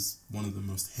 And there is one of the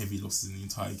most heavy losses in the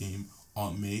entire game,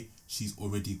 Aunt May. She's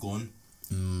already gone.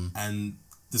 And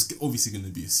there's obviously going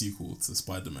to be a sequel to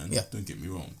Spider-Man. Yeah. Don't get me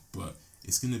wrong. But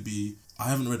it's going to be... I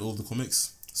haven't read all the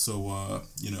comics. So,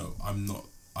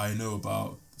 I know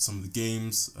about some of the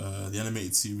games, the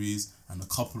animated series, and a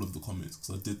couple of the comics.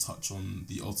 Because I did touch on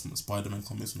the Ultimate Spider-Man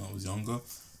comics when I was younger.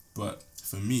 But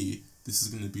for me... this is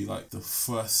going to be like the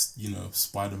first,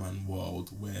 Spider-Man world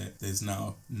where there's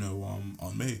now no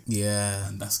Aunt May. Yeah.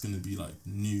 And that's going to be like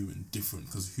new and different,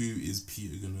 because who is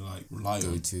Peter going to like rely on?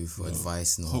 Go to for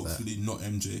advice and all that. Hopefully not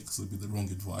MJ, because it'll be the wrong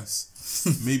advice.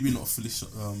 Maybe not Felicia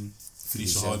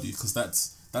Hardy, because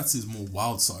that's his more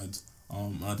wild side.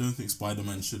 I don't think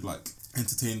Spider-Man should like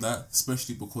entertain that,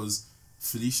 especially because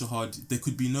Felicia Hardy, there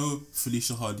could be no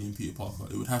Felicia Hardy and Peter Parker.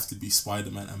 It would have to be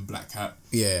Spider-Man and Black Cat.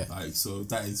 Yeah. Like, so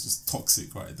that is just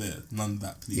toxic right there. None of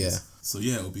that, please. Yeah. So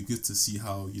yeah, it'll be good to see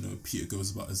how, Peter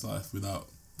goes about his life without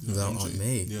MJ. Aunt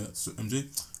May. Yeah, so MJ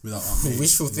without Aunt May.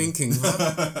 Wishful thinking,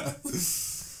 huh?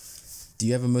 Do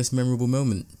you have a most memorable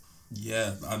moment?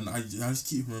 Yeah, and I just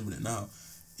keep remembering it now.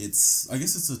 I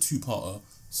guess it's a two-parter.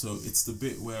 So it's the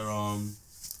bit where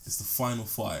it's the final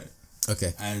fight.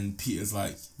 Okay. And Peter's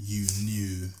like, you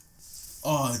knew.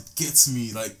 Oh, it gets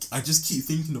me. Like, I just keep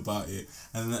thinking about it.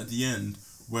 And then at the end,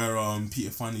 where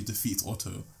Peter finally defeats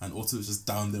Otto, and Otto's just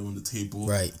down there on the table.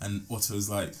 Right. And Otto's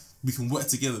like, we can work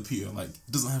together, Peter. Like,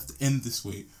 it doesn't have to end this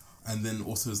way. And then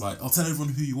Otto's like, I'll tell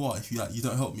everyone who you are if you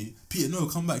don't help me. Peter, no,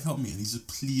 come back, help me. And he's just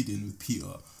pleading with Peter.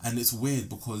 And it's weird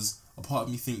because a part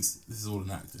of me thinks this is all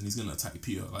an act and he's going to attack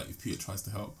Peter, like, if Peter tries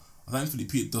to help. Thankfully,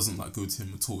 Peter doesn't like go to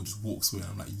him at all, just walks away.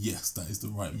 And I'm like, yes, that is the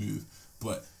right move.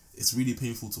 But it's really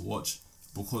painful to watch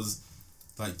because,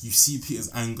 like, you see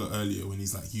Peter's anger earlier when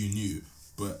he's like, you knew,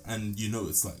 and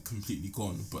it's like completely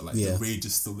gone. But like the rage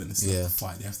is still there. It's like a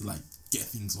fight. They have to like get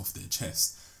things off their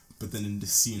chest. But then in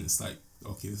this scene, it's like,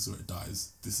 okay, this is where it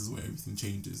dies. This is where everything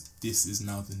changes. This is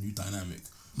now the new dynamic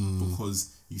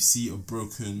because you see a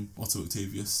broken Otto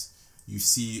Octavius. You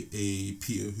see a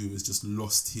Peter who has just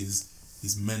lost his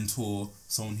mentor,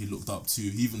 someone he looked up to.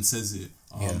 He even says it.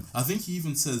 I think he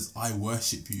even says, I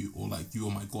worship you, or like, you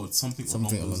are my God, something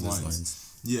along those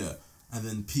lines. Yeah. And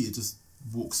then Peter just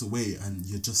walks away and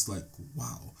you're just like,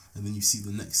 wow. And then you see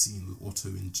the next scene with Otto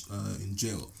in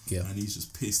jail. Yeah. And he's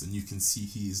just pissed and you can see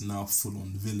he is now full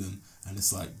on villain. And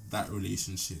it's like that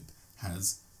relationship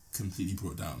has completely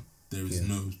brought down. There is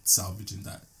no salvaging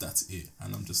that. That's it.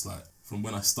 And I'm just like, from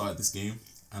when I started this game,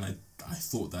 and I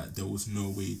thought that there was no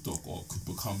way Doc Ock could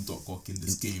become Doc Ock in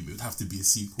this game. It would have to be a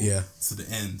sequel to the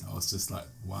end. I was just like,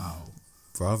 wow.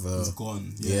 Bravo. He's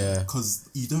gone. Yeah. Because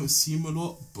you don't see him a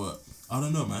lot, but I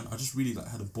don't know, man. I just really like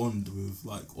had a bond with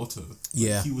like Otto.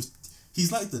 Yeah.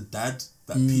 He's like the dad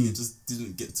that Peter just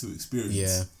didn't get to experience.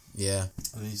 Yeah. Yeah.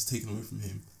 And then he's taken away from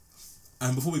him.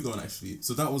 And before we go on, actually,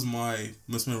 so that was my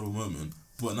most memorable moment.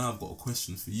 But now I've got a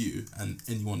question for you and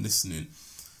anyone listening.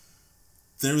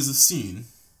 There is a scene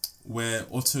where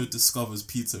Otto discovers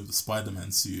Peter with the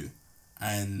Spider-Man suit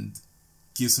and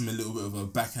gives him a little bit of a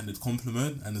backhanded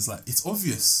compliment and is like, it's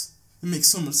obvious. It makes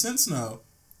so much sense now.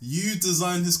 You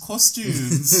designed his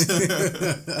costumes.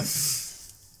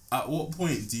 At what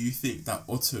point do you think that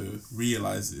Otto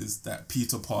realizes that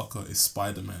Peter Parker is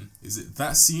Spider-Man? Is it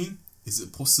that scene? Is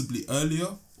it possibly earlier?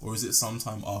 Or is it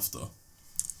sometime after?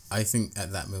 I think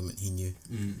at that moment he knew.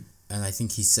 And I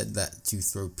think he said that to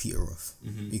throw Peter off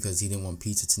because he didn't want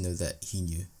Peter to know that he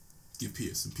knew. Give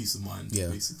Peter some peace of mind,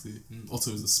 basically.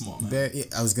 Otto is a smart man.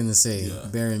 I was going to say,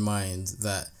 bear in mind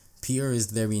that Peter is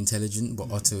very intelligent,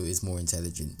 but Otto is more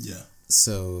intelligent. Yeah.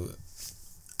 So,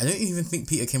 I don't even think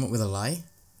Peter came up with a lie.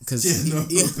 Because the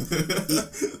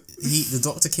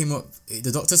doctor came up,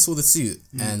 the doctor saw the suit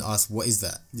and asked, what is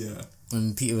that? Yeah.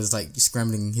 And Peter was like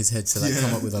scrambling his head to like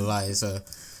come up with a lie. So,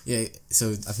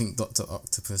 so I think Dr.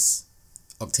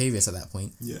 Octavius at that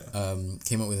point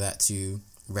came up with that to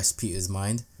rest Peter's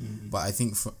mind. But I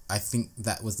think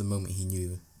that was the moment he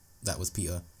knew that was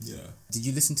Peter. Yeah. Did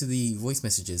you listen to the voice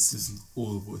messages? Listen to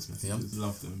all the voice messages.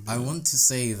 Love them. I want to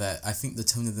say that I think the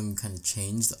tone of them kind of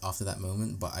changed after that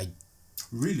moment, but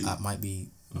really? That might be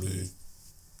me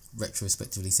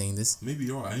retrospectively saying this. Maybe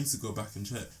you're right. I need to go back and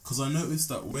check. Because I noticed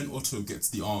that when Otto gets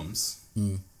the arms,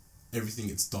 everything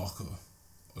gets darker.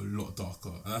 A lot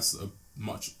darker. And that's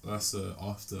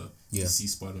after you see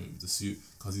Spider-Man with the suit.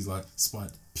 Because he's like,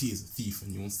 Peter's a thief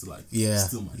and he wants to like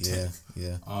steal my tech.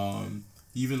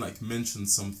 He even like mentioned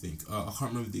something. I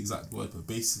can't remember the exact word, but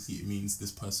basically it means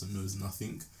this person knows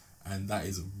nothing. And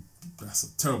that's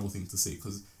a terrible thing to say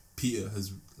because Peter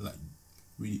has like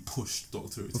really pushed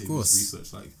Dr. Octavius'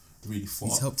 research like really far.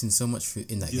 He's helped in so much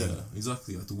in that game. Yeah,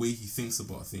 exactly. Like the way he thinks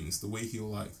about things, the way he'll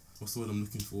like, what's the word I'm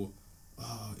looking for?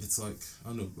 It's like, I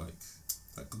don't know, like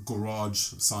a garage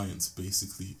science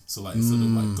basically. So like instead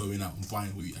of like going out and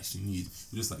buying what you actually need,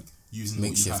 you're just like using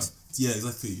what you have. Yeah,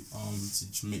 exactly.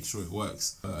 To make sure it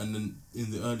works. And then in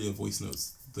the earlier voice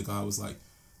notes, the guy was like,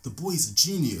 the boy's a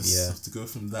genius. Yeah. To go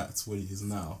from that to where he is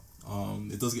now.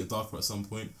 It does get darker at some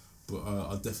point, but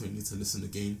I definitely need to listen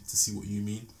again to see what you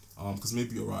mean. Because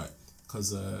maybe you're right.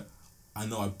 Because I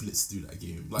know I blitzed through that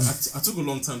game. Like I took a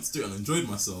long time to do it and I enjoyed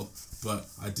myself, but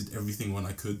I did everything when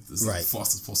I could as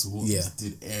fast as possible. Yeah. Just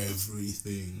did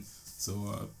everything. So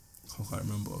I can't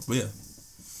remember. But yeah,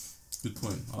 good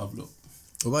point. I'll have a look.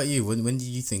 What about you? When did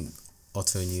you think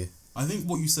Otto knew? I think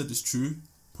what you said is true.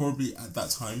 Probably at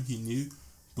that time he knew,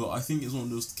 but I think it's one of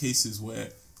those cases where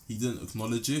he didn't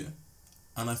acknowledge it,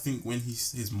 and I think when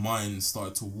his mind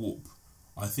started to warp,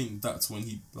 I think that's when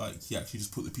he actually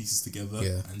just put the pieces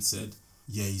together and said,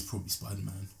 yeah, he's probably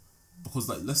Spider-Man. Because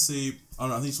like, let's say, I don't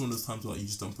know, I think it's one of those times where you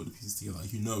just don't put the pieces together.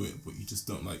 Like, you know it, but you just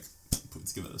don't put it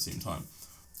together at the same time.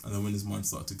 And then when his mind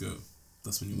started to go,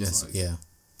 that's when he was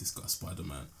this guy's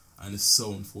Spider-Man. And it's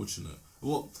so unfortunate.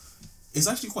 Well, it's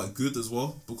actually quite good as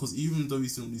well, because even though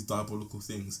he's doing these diabolical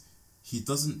things, he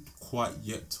doesn't quite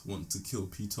yet want to kill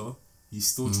Peter. He's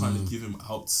still trying to give him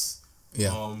outs.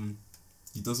 Yeah.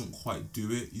 He doesn't quite do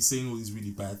it. He's saying all these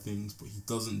really bad things, but he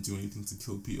doesn't do anything to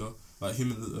kill Peter. Like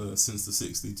him and Sinister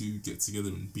Six, they do get together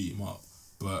and beat him up,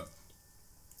 but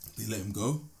they let him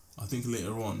go. I think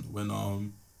later on when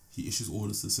he issues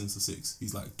orders to Sinister Six,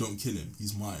 he's like, don't kill him,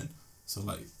 he's mine. So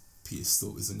like Peter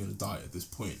still isn't gonna die at this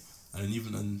point. And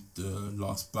even in the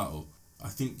last battle, I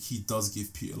think he does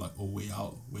give Peter like a way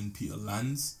out when Peter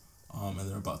lands, and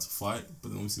they're about to fight. But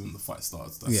then obviously when the fight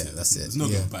starts, that's it. There's no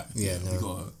going back. We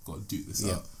gotta duke this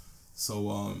out.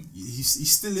 So he's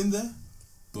still in there,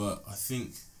 but I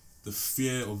think the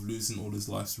fear of losing all his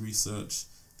life's research,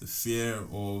 the fear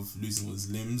of losing all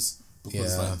his limbs,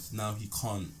 because like now he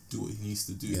can't do what he needs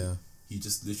to do. Yeah. He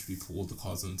just literally put all the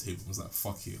cards on the table and was like,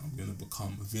 fuck it, I'm gonna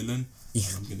become a villain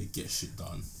and I'm gonna get shit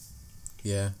done.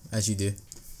 Yeah, as you do.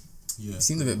 Yeah. It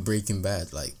seemed a bit Breaking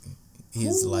Bad, like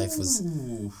his life was.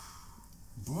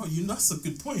 Bro, that's a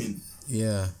good point.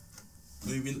 Yeah.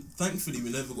 Thankfully,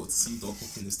 we never got to see Doc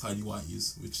Ock in his tidy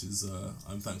whities, which is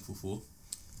I'm thankful for.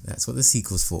 That's what the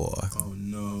sequel's for. Oh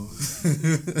no.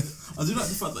 I do like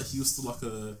the fact that he was still like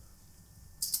a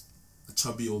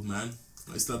chubby old man.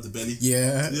 Like he still had the belly.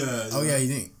 Yeah. Yeah. Oh yeah, he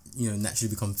didn't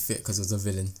naturally become fit because he was a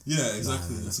villain. Yeah,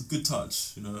 exactly. That's a good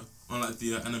touch, Unlike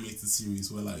the animated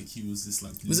series where like he was this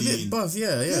like lean. Was a bit buff,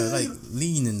 yeah, like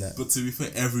lean in that. But to be fair,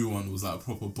 everyone was like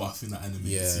proper buff in that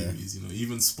animated series.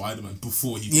 Even Spider-Man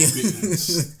before he got bitten,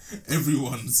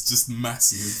 everyone's just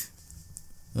massive.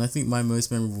 And I think my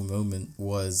most memorable moment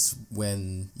was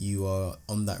when you are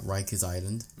on that Rikers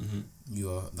Island. Mm-hmm.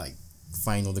 You are like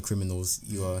fighting all the criminals.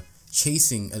 You are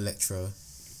chasing Electro,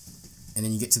 and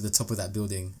then you get to the top of that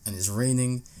building, and it's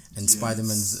raining. And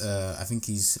Spider-Man's, I think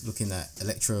he's looking at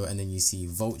Electro, and then you see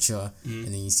Vulture, and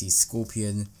then you see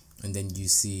Scorpion, and then you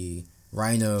see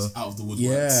Rhino. Out of the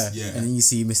woodworks. Yeah. And then you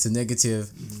see Mr. Negative,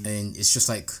 and it's just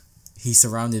like he's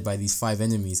surrounded by these 5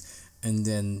 enemies. And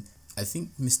then I think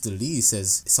Mr. Lee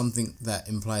says something that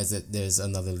implies that there's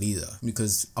another leader,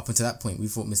 because up until that point we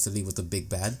thought Mr. Lee was the big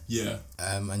bad. Yeah.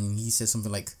 And he says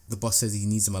something like the boss says he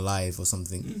needs him alive or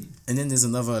something. And then there's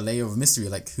another layer of mystery,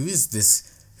 like who is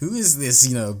this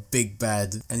big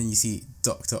bad? And then you see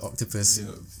Dr. Octopus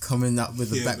coming up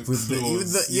with the back with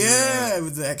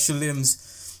the extra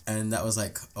limbs. And that was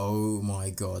like, oh my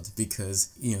god,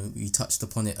 because we touched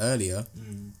upon it earlier.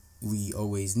 We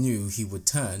always knew he would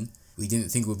turn. We didn't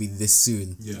think it would be this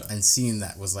soon. Yeah. And seeing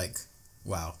that was like,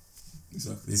 wow.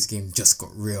 Exactly. This game just got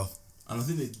real. And I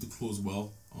think they did the claws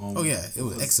well. It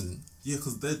was excellent. Yeah,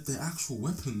 because they're actual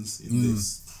weapons in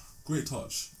this. Great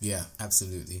touch. Yeah,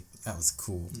 absolutely. That was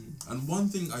cool. And one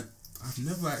thing I've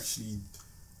never actually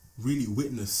really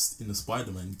witnessed in a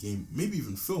Spider-Man game, maybe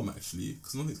even film actually,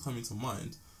 because nothing's coming to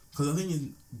mind. Because I think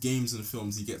in games and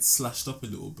films he gets slashed up a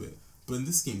little bit. But in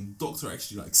this game, Doctor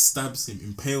actually like stabs him,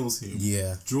 impales him,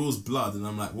 draws blood, and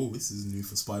I'm like, whoa, this is new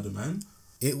for Spider-Man.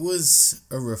 It was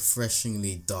a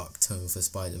refreshingly dark tone for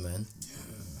Spider-Man. Yeah.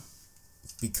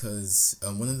 Because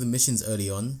one of the missions early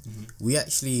on, we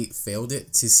actually failed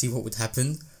it to see what would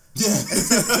happen. Yeah.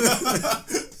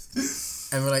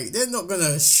 And we're like, they're not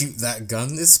gonna shoot that gun.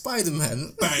 It's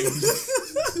Spider-Man. Bang.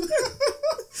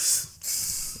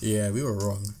 Yeah, we were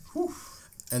wrong. Whew.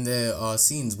 And there are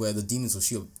scenes where the demons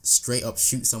will straight up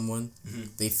shoot someone.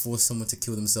 They force someone to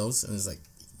kill themselves, and it's like,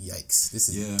 yikes, this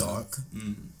is dark.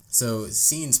 So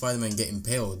seeing Spider-Man get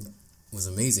impaled was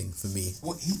amazing for me.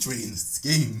 What age rating is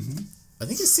this game? I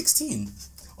think it's 16.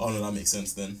 Oh no, that makes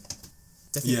sense then.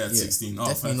 Definitely, it's 16. Oh,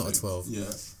 definitely perfect. not a 12.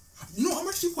 Yeah. I'm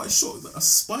actually quite shocked that a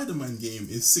Spider-Man game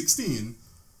is 16.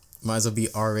 Might as well be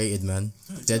R-rated, man.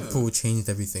 Deadpool changed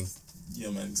everything.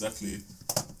 Yeah, man, exactly.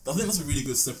 I think that's a really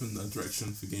good step in that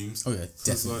direction for games. Oh yeah,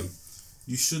 definitely. Like,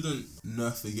 you shouldn't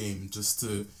nerf a game just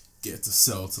to get it to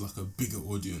sell to like a bigger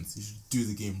audience. You should do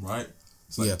the game right.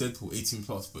 It's like Yeah. Deadpool 18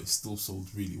 plus, but it still sold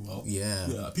really well. Yeah.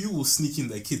 Yeah, people will sneak in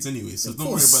their kids anyway, so Of don't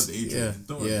worry course. about the age Yeah. rating.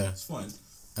 Don't worry, Yeah. it's fine.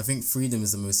 I think freedom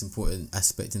is the most important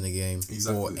aspect in the game, or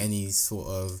Exactly. any sort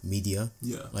of media.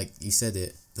 Yeah. Like you said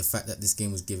it, the fact that this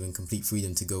game was given complete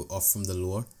freedom to go off from the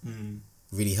lore Mm,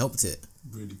 really helped it.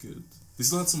 really good. They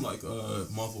still had some like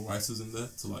Marvel writers in there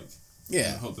to like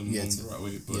help them along the right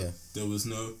way, but yeah. there was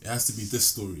no. It has to be this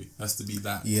story. It has to be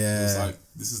that. Yeah. It's like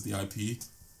this is the IP.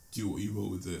 Do what you will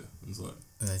with it. It's like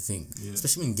And I think, Yeah.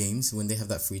 especially in games, when they have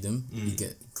that freedom, you Mm.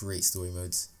 get great story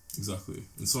modes. exactly.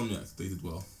 Insomniac, they did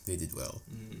well. They did well.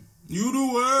 You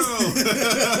do well.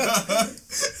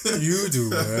 You do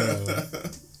well.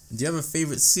 Do you have a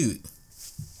favorite suit?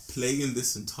 Playing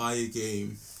this entire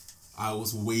game, I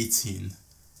was waiting,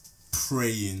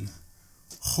 praying,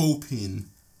 hoping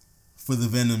for the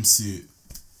Venom suit.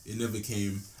 It never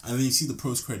came. And then you see the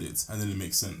post credits, and then it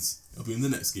makes sense. It'll be in the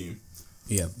next game.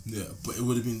 Yeah. Yeah, but it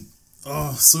would have been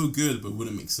so good, but it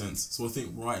wouldn't make sense. So I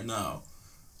think right now,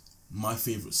 my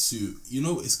favorite suit,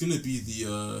 it's gonna be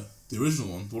the original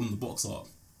one, the one in the box art,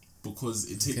 because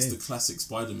it takes the classic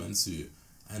Spider-Man suit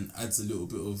and adds a little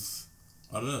bit of,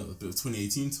 I don't know, a bit of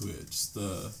 2018 to it, just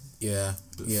a Yeah.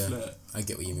 bit Yeah. of flair. I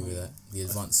get what you mean with that. The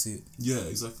advanced suit. Yeah,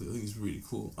 exactly. I think it's really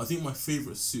cool. I think my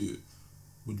favorite suit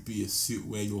would be a suit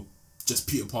where you're just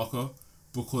Peter Parker,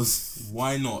 because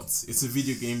why not? It's a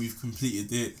video game, you've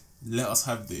completed it, let us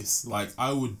have this. Like,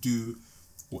 I would do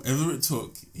whatever it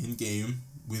took in game,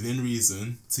 within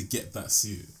reason, to get that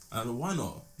suit. And why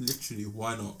not? Literally,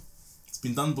 why not? It's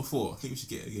been done before. I think we should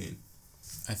get it again.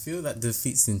 I feel that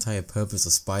defeats the entire purpose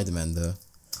of Spider-Man, though.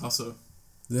 How so?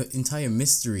 The entire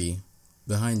mystery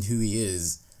behind who he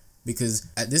is. Because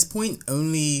at this point,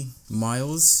 only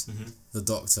Miles, the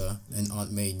Doctor, and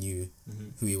Aunt May knew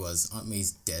who he was. Aunt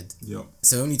May's dead. Yep.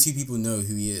 So only two people know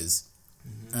who he is.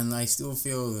 And I still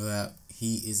feel that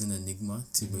he is an enigma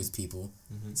to most people.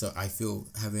 So I feel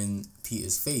having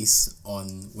Peter's face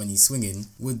on when he's swinging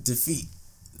would defeat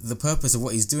the purpose of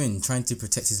what he's doing, trying to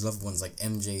protect his loved ones like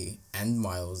MJ and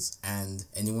Miles and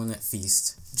anyone at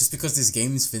Feast. Just because this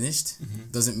game is finished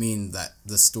doesn't mean that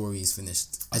the story is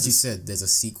finished. As you said, there's a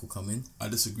sequel coming. I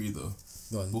disagree though.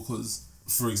 Go on. Because,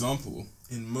 for example,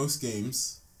 in most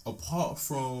games, apart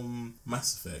from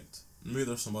Mass Effect, maybe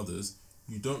there are some others,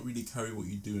 you don't really carry what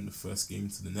you do in the first game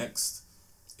to the next.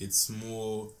 It's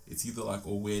either like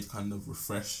a weird kind of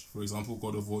refresh. For example,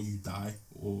 God of War, you die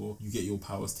or you get your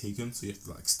powers taken, so you have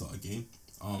to like start again,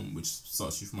 which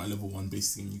starts you from like level 1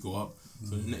 basically, and you go up.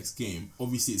 So the next game,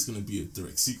 obviously it's going to be a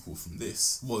direct sequel from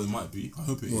this. Well, it might be. I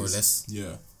hope it is. More or less.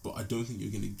 Yeah, but I don't think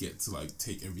you're going to get to like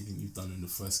take everything you've done in the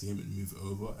first game and move it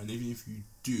over. And even if you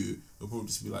do, it'll probably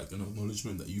just be like an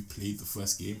acknowledgement that you played the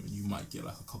first game, and you might get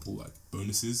like a couple like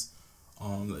bonuses.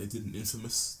 Like it did in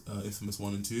Infamous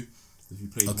 1 and 2. If you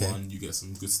played 1, you get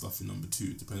some good stuff in number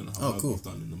 2, depending on how well you've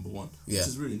done in number 1, which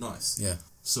is really nice. Yeah.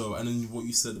 So, and then what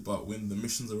you said about when the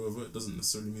missions are over, it doesn't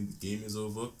necessarily mean the game is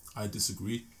over. I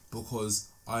disagree, because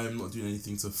I am not doing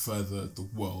anything to further the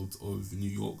world of New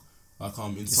York. Like,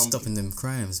 You're stopping them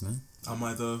crimes, man. Am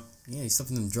I though? Yeah, you're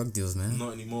stopping them drug deals, man.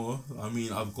 Not anymore. I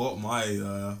mean, I've got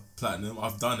my platinum.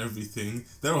 I've done everything.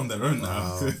 They're on their own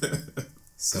now.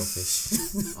 Selfish.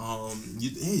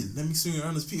 Hey, let me swing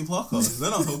around as Peter Parker.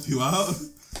 Then I'll help you out.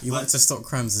 You like to stop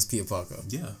crimes as Peter Parker.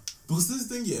 Yeah. Because this is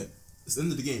the thing, yeah. It's the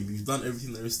end of the game. You've done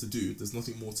everything there is to do. There's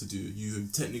nothing more to do. You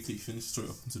have technically finished the story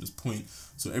up until this point.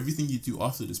 So everything you do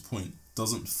after this point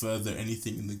doesn't further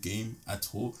anything in the game at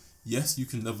all. Yes, you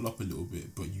can level up a little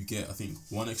bit, but you get, I think,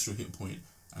 1 extra hit point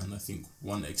and I think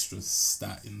 1 extra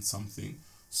stat in something.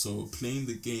 So playing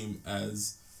the game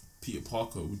as Peter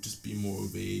Parker would just be more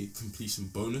of a completion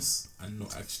bonus and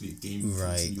not actually a game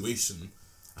continuation.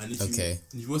 And if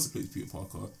you were to play Peter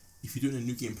Parker, if you're doing a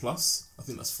New Game Plus, I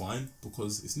think that's fine,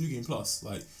 because it's New Game Plus.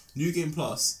 Like, New Game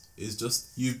Plus is just,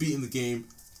 you've beaten the game,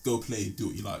 go play, do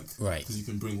what you like. Right. Because you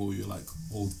can bring all your, like,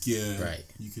 old gear. Right.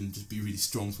 You can just be really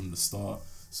strong from the start.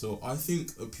 So I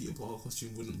think a Peter Parker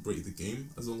costume wouldn't break the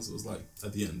game, as long as it was, like,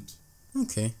 at the end.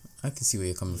 Okay. I can see where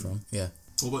you're coming from. Yeah.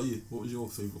 What about you? What was your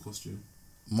favourite costume?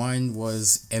 Mine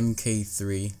was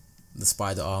MK3, the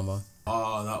spider armor.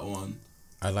 Ah, that one.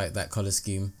 I like that color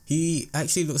scheme. He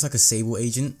actually looks like a Sable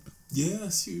agent. Yeah, I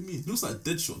see what you mean. He looks like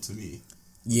Deadshot to me.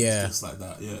 Yeah. Just like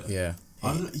that, yeah. Yeah. I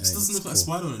don't know, he just doesn't look like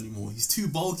Spider-Man anymore. He's too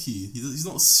bulky. He's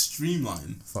not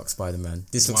streamlined. Fuck Spider-Man.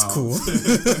 This looks cool.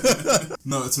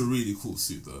 No, it's a really cool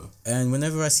suit though. And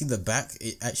whenever I see the back,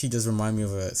 it actually does remind me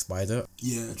of a spider.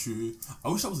 Yeah, true. I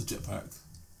wish that was a jetpack.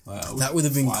 Like, that would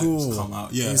have been cool. Come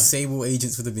out. Yeah. Those Sable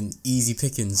agents would have been easy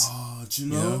pickings. Oh, do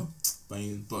you know?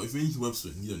 banging. But if you need to web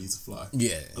swing, you don't need to fly.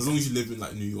 Yeah. As long as you live in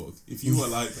like New York. If you were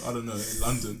like, I don't know, in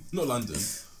London, not London.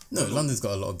 No, London's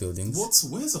got a lot of buildings.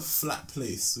 Where's a flat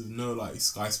place with no like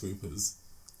skyscrapers?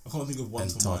 I can't think of one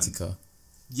to mind. Antarctica.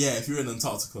 Yeah, if you're in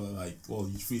Antarctica, like, well,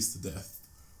 you'd freeze to death.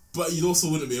 But you also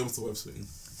wouldn't be able to web swing.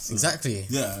 So, Exactly.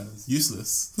 yeah,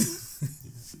 useless.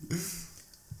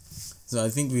 So I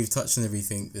think we've touched on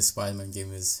everything the Spider-Man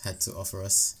game has had to offer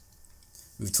us.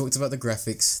 We've talked about the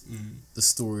graphics, the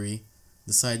story,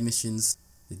 the side missions,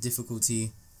 the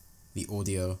difficulty, the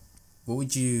audio. What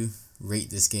would you rate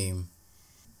this game?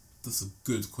 That's a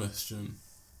good question.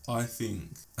 I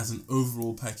think, as an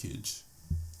overall package,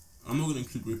 I'm not going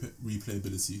to include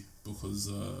replayability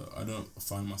because I don't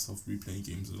find myself replaying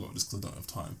games a lot just because I don't have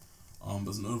time. But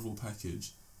as an overall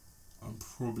package, I'm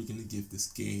probably going to give this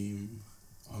game...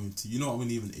 I'm going to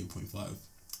give it an 8.5.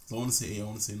 So I want to say 8, I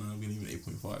want to say 9, I'm going to give it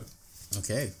an 8.5.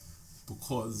 Okay.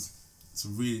 Because it's a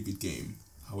really good game.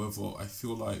 However, I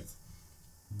feel like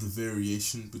the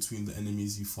variation between the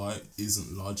enemies you fight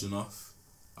isn't large enough.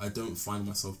 I don't find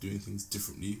myself doing things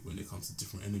differently when it comes to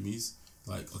different enemies.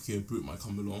 Like, okay, a brute might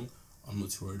come along, I'm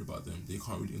not too worried about them. They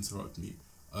can't really interrupt me.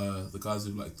 The guys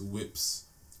with like the whips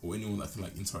or anyone that can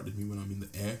like interact with me when I'm in the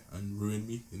air and ruin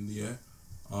me in the air.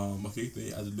 Okay,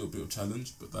 they add a little bit of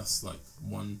challenge, but that's like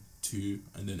 1, 2,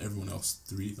 and then everyone else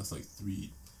 3. That's like 3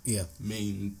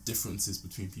 main differences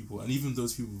between people. And even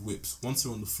those people with whips, once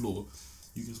they're on the floor,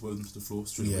 you can swallow them to the floor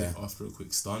straight away after a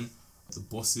quick stun. The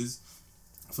bosses,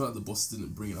 I feel like the bosses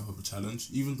didn't bring enough of a challenge.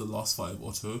 Even the last fight of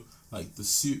Otto, like the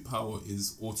suit power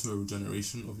is auto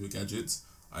regeneration of your gadgets.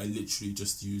 I literally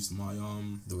just used my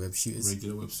the web shooters,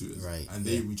 regular web shooters, right? And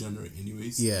they regenerate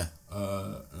anyways. Yeah.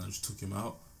 And I just took him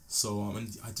out. So and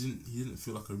he didn't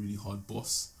feel like a really hard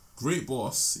boss. Great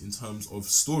boss in terms of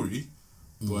story,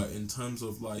 but in terms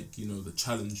of like, you know, the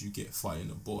challenge you get fighting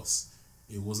a boss,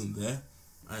 it wasn't there.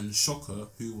 And Shocker,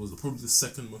 who was probably the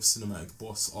second most cinematic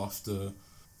boss after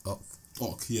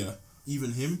Ock, yeah.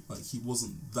 Even him, like, he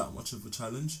wasn't that much of a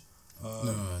challenge.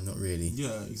 No, not really.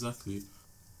 Yeah, exactly.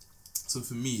 So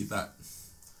for me, it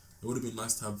would have been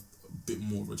nice to have a bit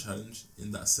more of a challenge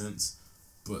in that sense.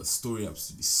 But story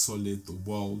absolutely solid, the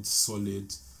world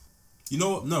solid. You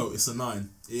know what? No, it's a 9.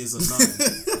 It is a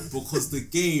 9 because the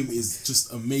game is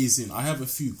just amazing. I have a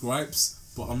few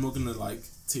gripes, but I'm not gonna like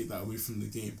take that away from the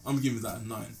game. I'm giving that a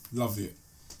 9. Love it.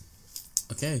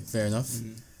 Okay, fair enough.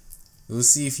 We'll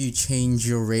see if you change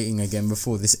your rating again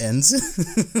before this ends.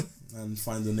 And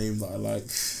find the name that I like.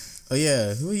 Oh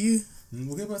yeah, who are you?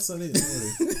 We'll get back to that later,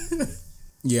 don't worry.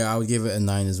 Yeah, I would give it a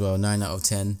 9 as well. 9 out of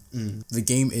 10. The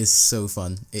game is so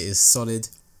fun. It is solid.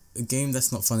 A game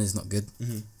that's not fun is not good.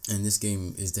 And this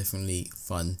game is definitely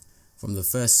fun. From the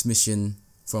first mission,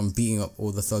 from beating up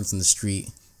all the thugs on the street,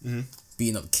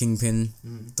 beating up Kingpin,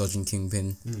 dodging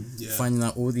Kingpin, finding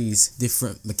out all these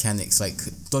different mechanics like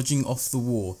dodging off the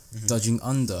wall, dodging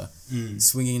under,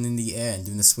 swinging in the air and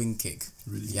doing a swing kick,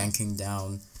 yanking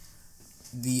down.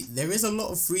 There is a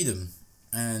lot of freedom.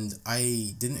 And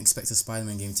I didn't expect a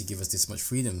Spider-Man game to give us this much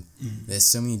freedom. There's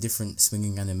so many different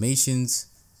swinging animations.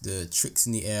 The tricks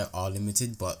in the air are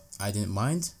limited, but I didn't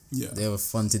mind. Yeah. They were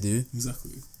fun to do.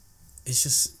 Exactly. It's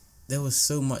just, there was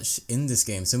so much in this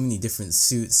game. So many different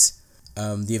suits.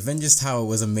 The Avengers Tower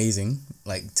was amazing.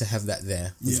 Like, to have that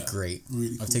there was great.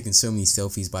 Really cool. I've taken so many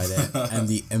selfies by there. And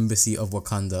the Embassy of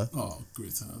Wakanda. Oh,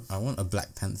 great to have. I want a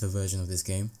Black Panther version of this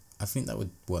game. I think that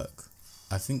would work.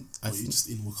 I think you're just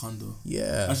in Wakanda.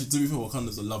 Yeah. Actually, to be fair,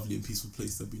 Wakanda's a lovely and peaceful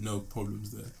place. There'd be no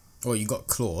problems there. Well, you got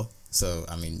Claw, so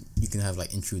I mean, you can have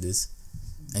like intruders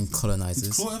and colonizers.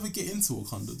 Did Claw ever get into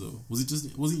Wakanda though?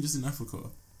 Wasn't he just in Africa?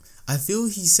 I feel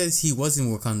he says he was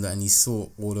in Wakanda and he saw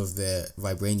all of their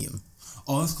vibranium.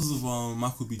 Oh, that's because of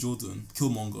Michael B. Jordan,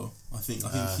 Killmonger. I think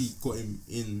he got him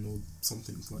in or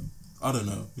something like. I don't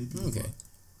know. Maybe. Okay.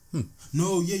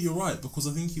 No, yeah, you're right because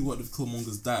I think he worked with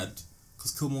Killmonger's dad.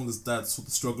 Because Killmonger's dad saw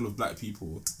the struggle of black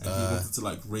people and he wanted to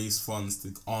like raise funds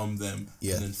to arm them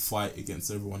and then fight against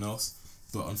everyone else.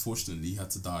 But unfortunately, he had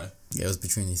to die. Yeah, it was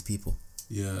betraying his people.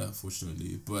 Yeah,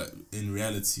 unfortunately. But in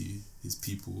reality, his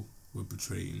people were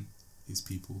betraying his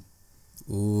people.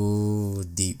 Ooh,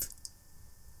 deep.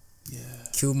 Yeah.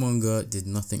 Killmonger did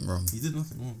nothing wrong. He did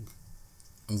nothing wrong.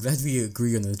 I'm glad we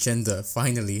agree on the agenda,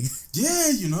 finally.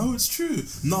 Yeah, you know, it's true.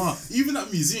 Nah, even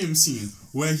that museum scene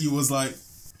where he was like,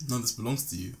 "No, this belongs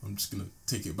to you. I'm just gonna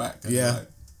take it back." And like,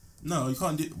 no, you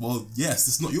can't do. Well, yes,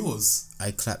 it's not yours.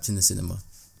 I clapped in the cinema.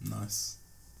 Nice.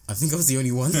 I think I was the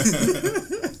only one.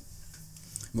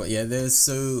 But yeah, there's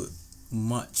so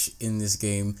much in this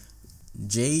game.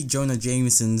 J. Jonah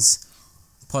Jameson's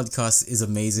podcast is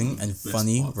amazing and Best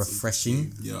funny, parts of the refreshing.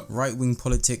 game. Yeah. Right-wing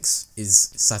politics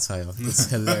is satire. It's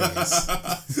hilarious.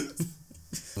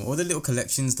 All the little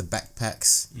collections, the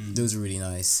backpacks, those are really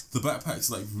nice. The backpacks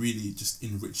like really just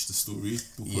enrich the story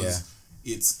because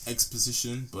it's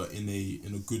exposition, but in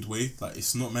a good way. Like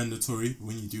it's not mandatory.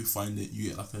 When you do find it, you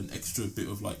get like an extra bit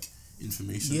of like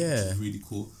information, which is really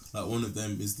cool. Like one of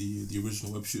them is the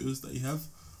original web shooters that you have.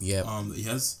 Yeah. That he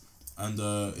has, and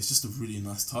it's just a really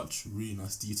nice touch, really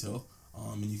nice detail.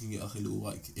 And you can get like a little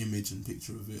like image and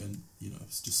picture of it, and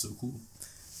it's just so cool.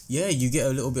 Yeah, you get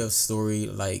a little bit of story,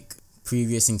 like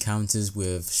previous encounters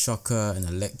with Shocker and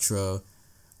Electro.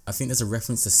 I think there's a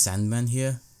reference to Sandman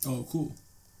here. Oh, cool.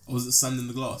 Or was it Sand in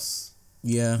the Glass?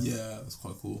 Yeah. Yeah, that's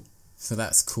quite cool. So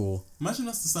that's cool. Imagine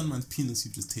that's the Sandman's penis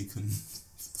you've just taken.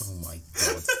 Oh my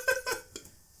god.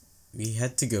 We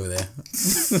had to go there.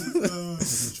 No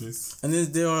choice. And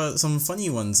there are some funny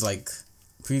ones, like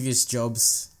previous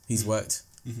jobs he's worked.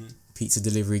 Pizza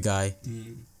delivery guy.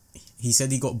 He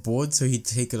said he got bored, so he'd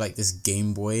take like this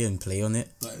Game Boy and play on it.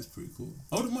 That is pretty cool.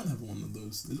 I wouldn't mind having one of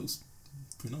those. It looks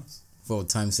pretty nice. For old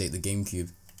time's sake, the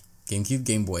GameCube.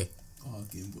 Game Boy. Oh,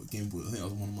 Game Boy. I think that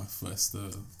was one of my first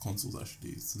consoles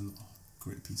actually. It's a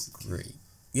great piece of kit. Great.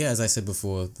 Yeah, as I said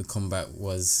before, the combat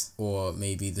was, or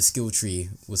maybe the skill tree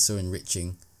was so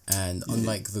enriching. And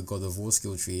unlike the God of War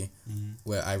skill tree,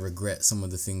 where I regret some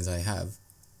of the things I have,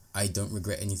 I don't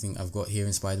regret anything I've got here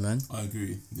in Spider-Man. I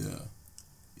agree, yeah.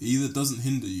 It either doesn't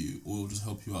hinder you or it'll just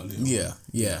help you out later.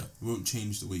 Yeah. It won't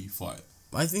change the way you fight.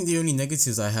 I think the only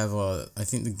negatives I have are, I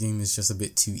think the game is just a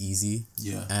bit too easy.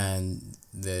 Yeah. And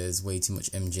there's way too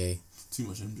much MJ. Too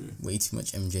much MJ. Way too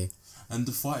much MJ. And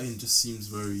the fighting just seems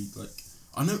very, like...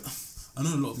 I know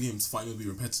a lot of games fighting will be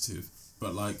repetitive,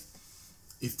 but like,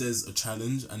 if there's a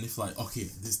challenge and if like, okay,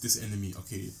 there's this enemy,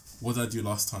 okay, what did I do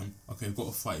last time? Okay, I've got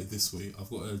to fight it this way. I've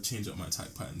got to change up my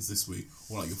attack patterns this way.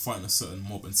 Or like you're fighting a certain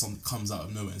mob and something comes out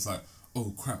of nowhere and it's like,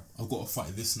 oh crap, I've got to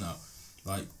fight this now.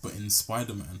 Like, but in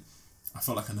Spider-Man, I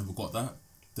felt like I never got that.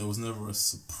 There was never a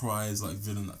surprise like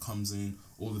villain that comes in.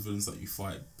 All the villains that you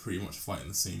fight pretty much fight in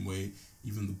the same way.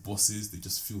 Even the bosses, they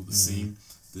just feel the same.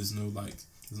 There's no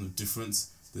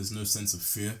difference. There's no sense of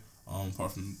fear.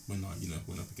 Apart from when I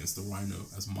went up against the Rhino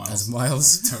as Miles. That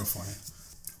was terrifying.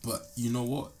 But you know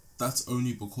what? That's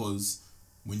only because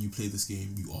when you play this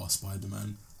game, you are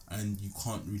Spider-Man, and you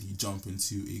can't really jump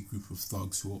into a group of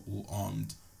thugs who are all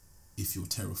armed if you're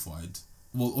terrified.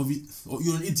 Well, or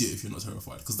you're an idiot if you're not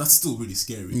terrified, because that's still really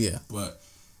scary. Yeah. But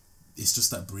it's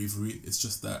just that bravery. It's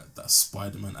just that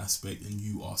Spider-Man aspect, and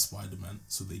you are Spider-Man,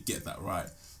 so they get that right.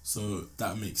 So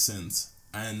that makes sense.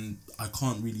 And I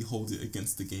can't really hold it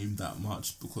against the game that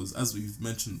much because, as we've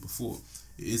mentioned before,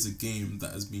 it is a game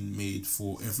that has been made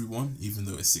for everyone. Even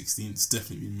though it's 16, it's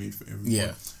definitely been made for everyone.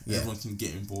 Yeah. Everyone can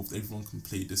get involved. Everyone can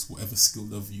play this, whatever skill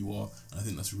level you are. And I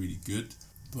think that's really good.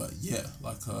 But yeah,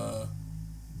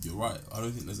 you're right. I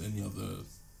don't think there's any other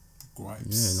gripes.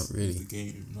 Yeah, not really. With the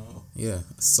game, no. Yeah,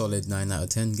 a solid 9 out of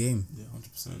 10 game. Yeah,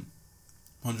 100%.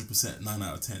 100% 9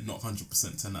 out of 10, not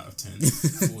 100% 10 out of 10.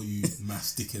 For all you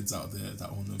maths dickheads out there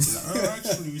that want to be like, oh,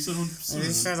 actually, we said 100%. We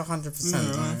said 100%.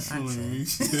 Yeah,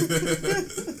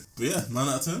 actually. But yeah, 9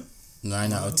 out of 10?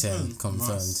 9 out of 10, confirmed.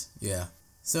 Nice. Yeah.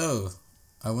 So,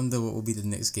 I wonder what will be the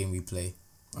next game we play.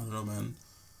 I don't know, man.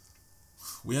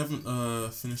 We haven't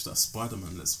finished that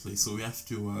Spider-Man Let's Play, so we have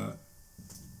to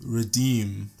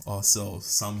redeem ourselves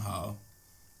somehow.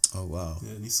 Oh, wow.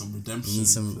 Yeah, need some redemption. You need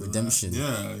some redemption.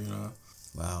 Yeah,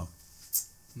 Wow.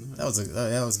 Yeah.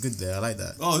 That was good there. I like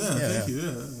that. Oh, yeah, thank you.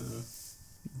 Yeah.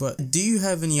 But do you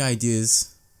have any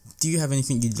ideas? Do you have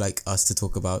anything you'd like us to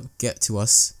talk about? Get to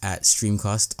us at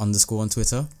Streamcast_ on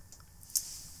Twitter.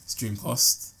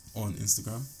 Streamcast on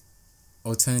Instagram.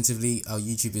 Alternatively, our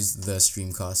YouTube is The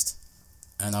Streamcast.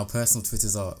 And our personal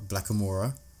Twitters are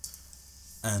Blackamora.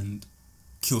 And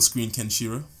Killscreen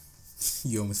Kenshiro.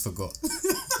 You almost forgot.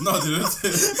 No, I didn't.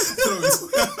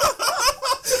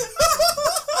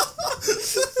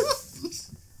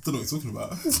 Don't know what you're talking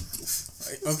about.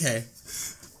 Okay.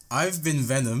 I've been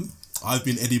Venom. I've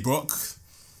been Eddie Brock.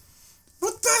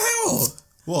 What the hell?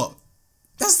 What?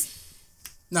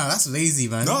 That's lazy,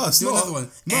 man. No, it's Do not. another one.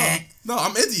 No,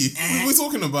 I'm Eddie. What are we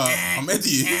talking about? I'm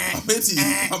Eddie.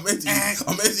 Nah,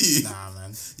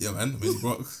 man. Yeah, man. I'm Eddie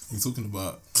Brock. What are you talking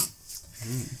about?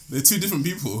 They're two different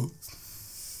people.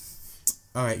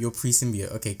 Alright, you're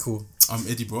pre-symbiote. Okay, cool. I'm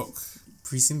Eddie Brock.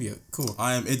 Pre-symbiote. Cool.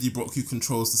 I am Eddie Brock who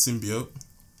controls the symbiote.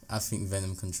 I think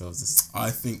Venom controls this. I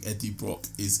think Eddie Brock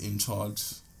is in charge.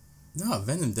 No,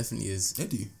 Venom definitely is.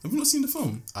 Eddie, have you not seen the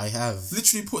film? I have.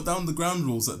 Literally put down the ground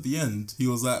rules at the end. He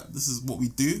was like, this is what we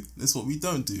do, this is what we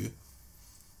don't do.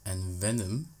 And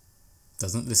Venom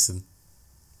doesn't listen.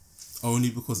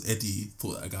 Only because Eddie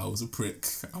thought that guy was a prick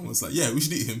and was like, yeah, we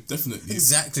should eat him, definitely.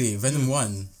 Exactly. Venom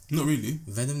won. Not really.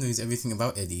 Venom knows everything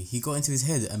about Eddie. He got into his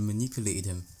head and manipulated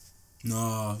him.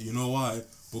 Nah, you know why?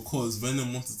 Because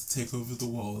Venom wanted to take over the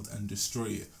world and destroy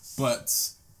it. But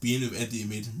being with Eddie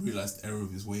made him realise the error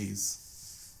of his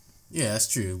ways. Yeah, that's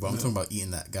true. But I'm talking about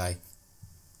eating that guy.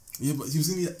 Yeah, but he was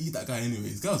going to eat that guy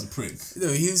anyways. The guy was a prick. No,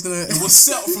 he was gonna. It was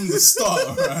set up from the start,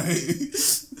 right?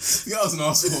 The guy was an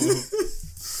asshole.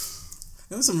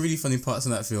 There were some really funny parts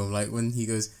in that film, like when he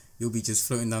goes, "You'll be just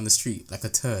floating down the street like a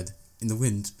turd in the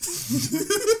wind."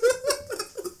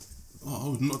 Oh, I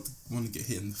would not want to get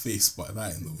hit in the face by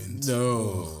that in the wind. No.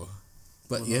 Oh.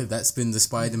 But yeah, that's been the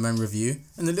Spider-Man review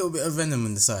and a little bit of Venom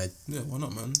on the side. Yeah, why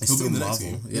not, man? It's still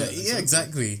Marvel. Yeah,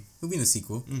 exactly. He'll be in the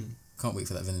sequel. Mm. Can't wait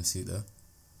for that Venom suit though.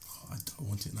 Oh, I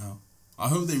want it now. I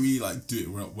hope they really like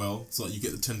do it well, so like, you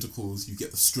get the tentacles, you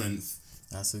get the strength.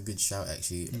 That's a good shout,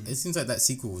 actually. It seems like that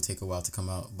sequel will take a while to come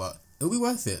out, but it'll be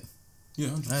worth it. Yeah,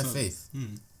 100%. I have faith.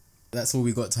 Mm. That's all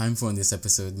we got time for in this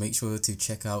episode. Make sure to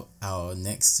check out our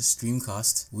next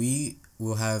streamcast. We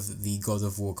will have the God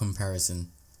of War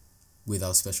comparison with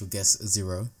our special guest,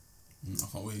 Zero. I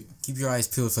can't wait. Keep your eyes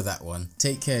peeled for that one.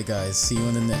 Take care, guys. See you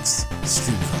on the next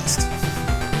streamcast.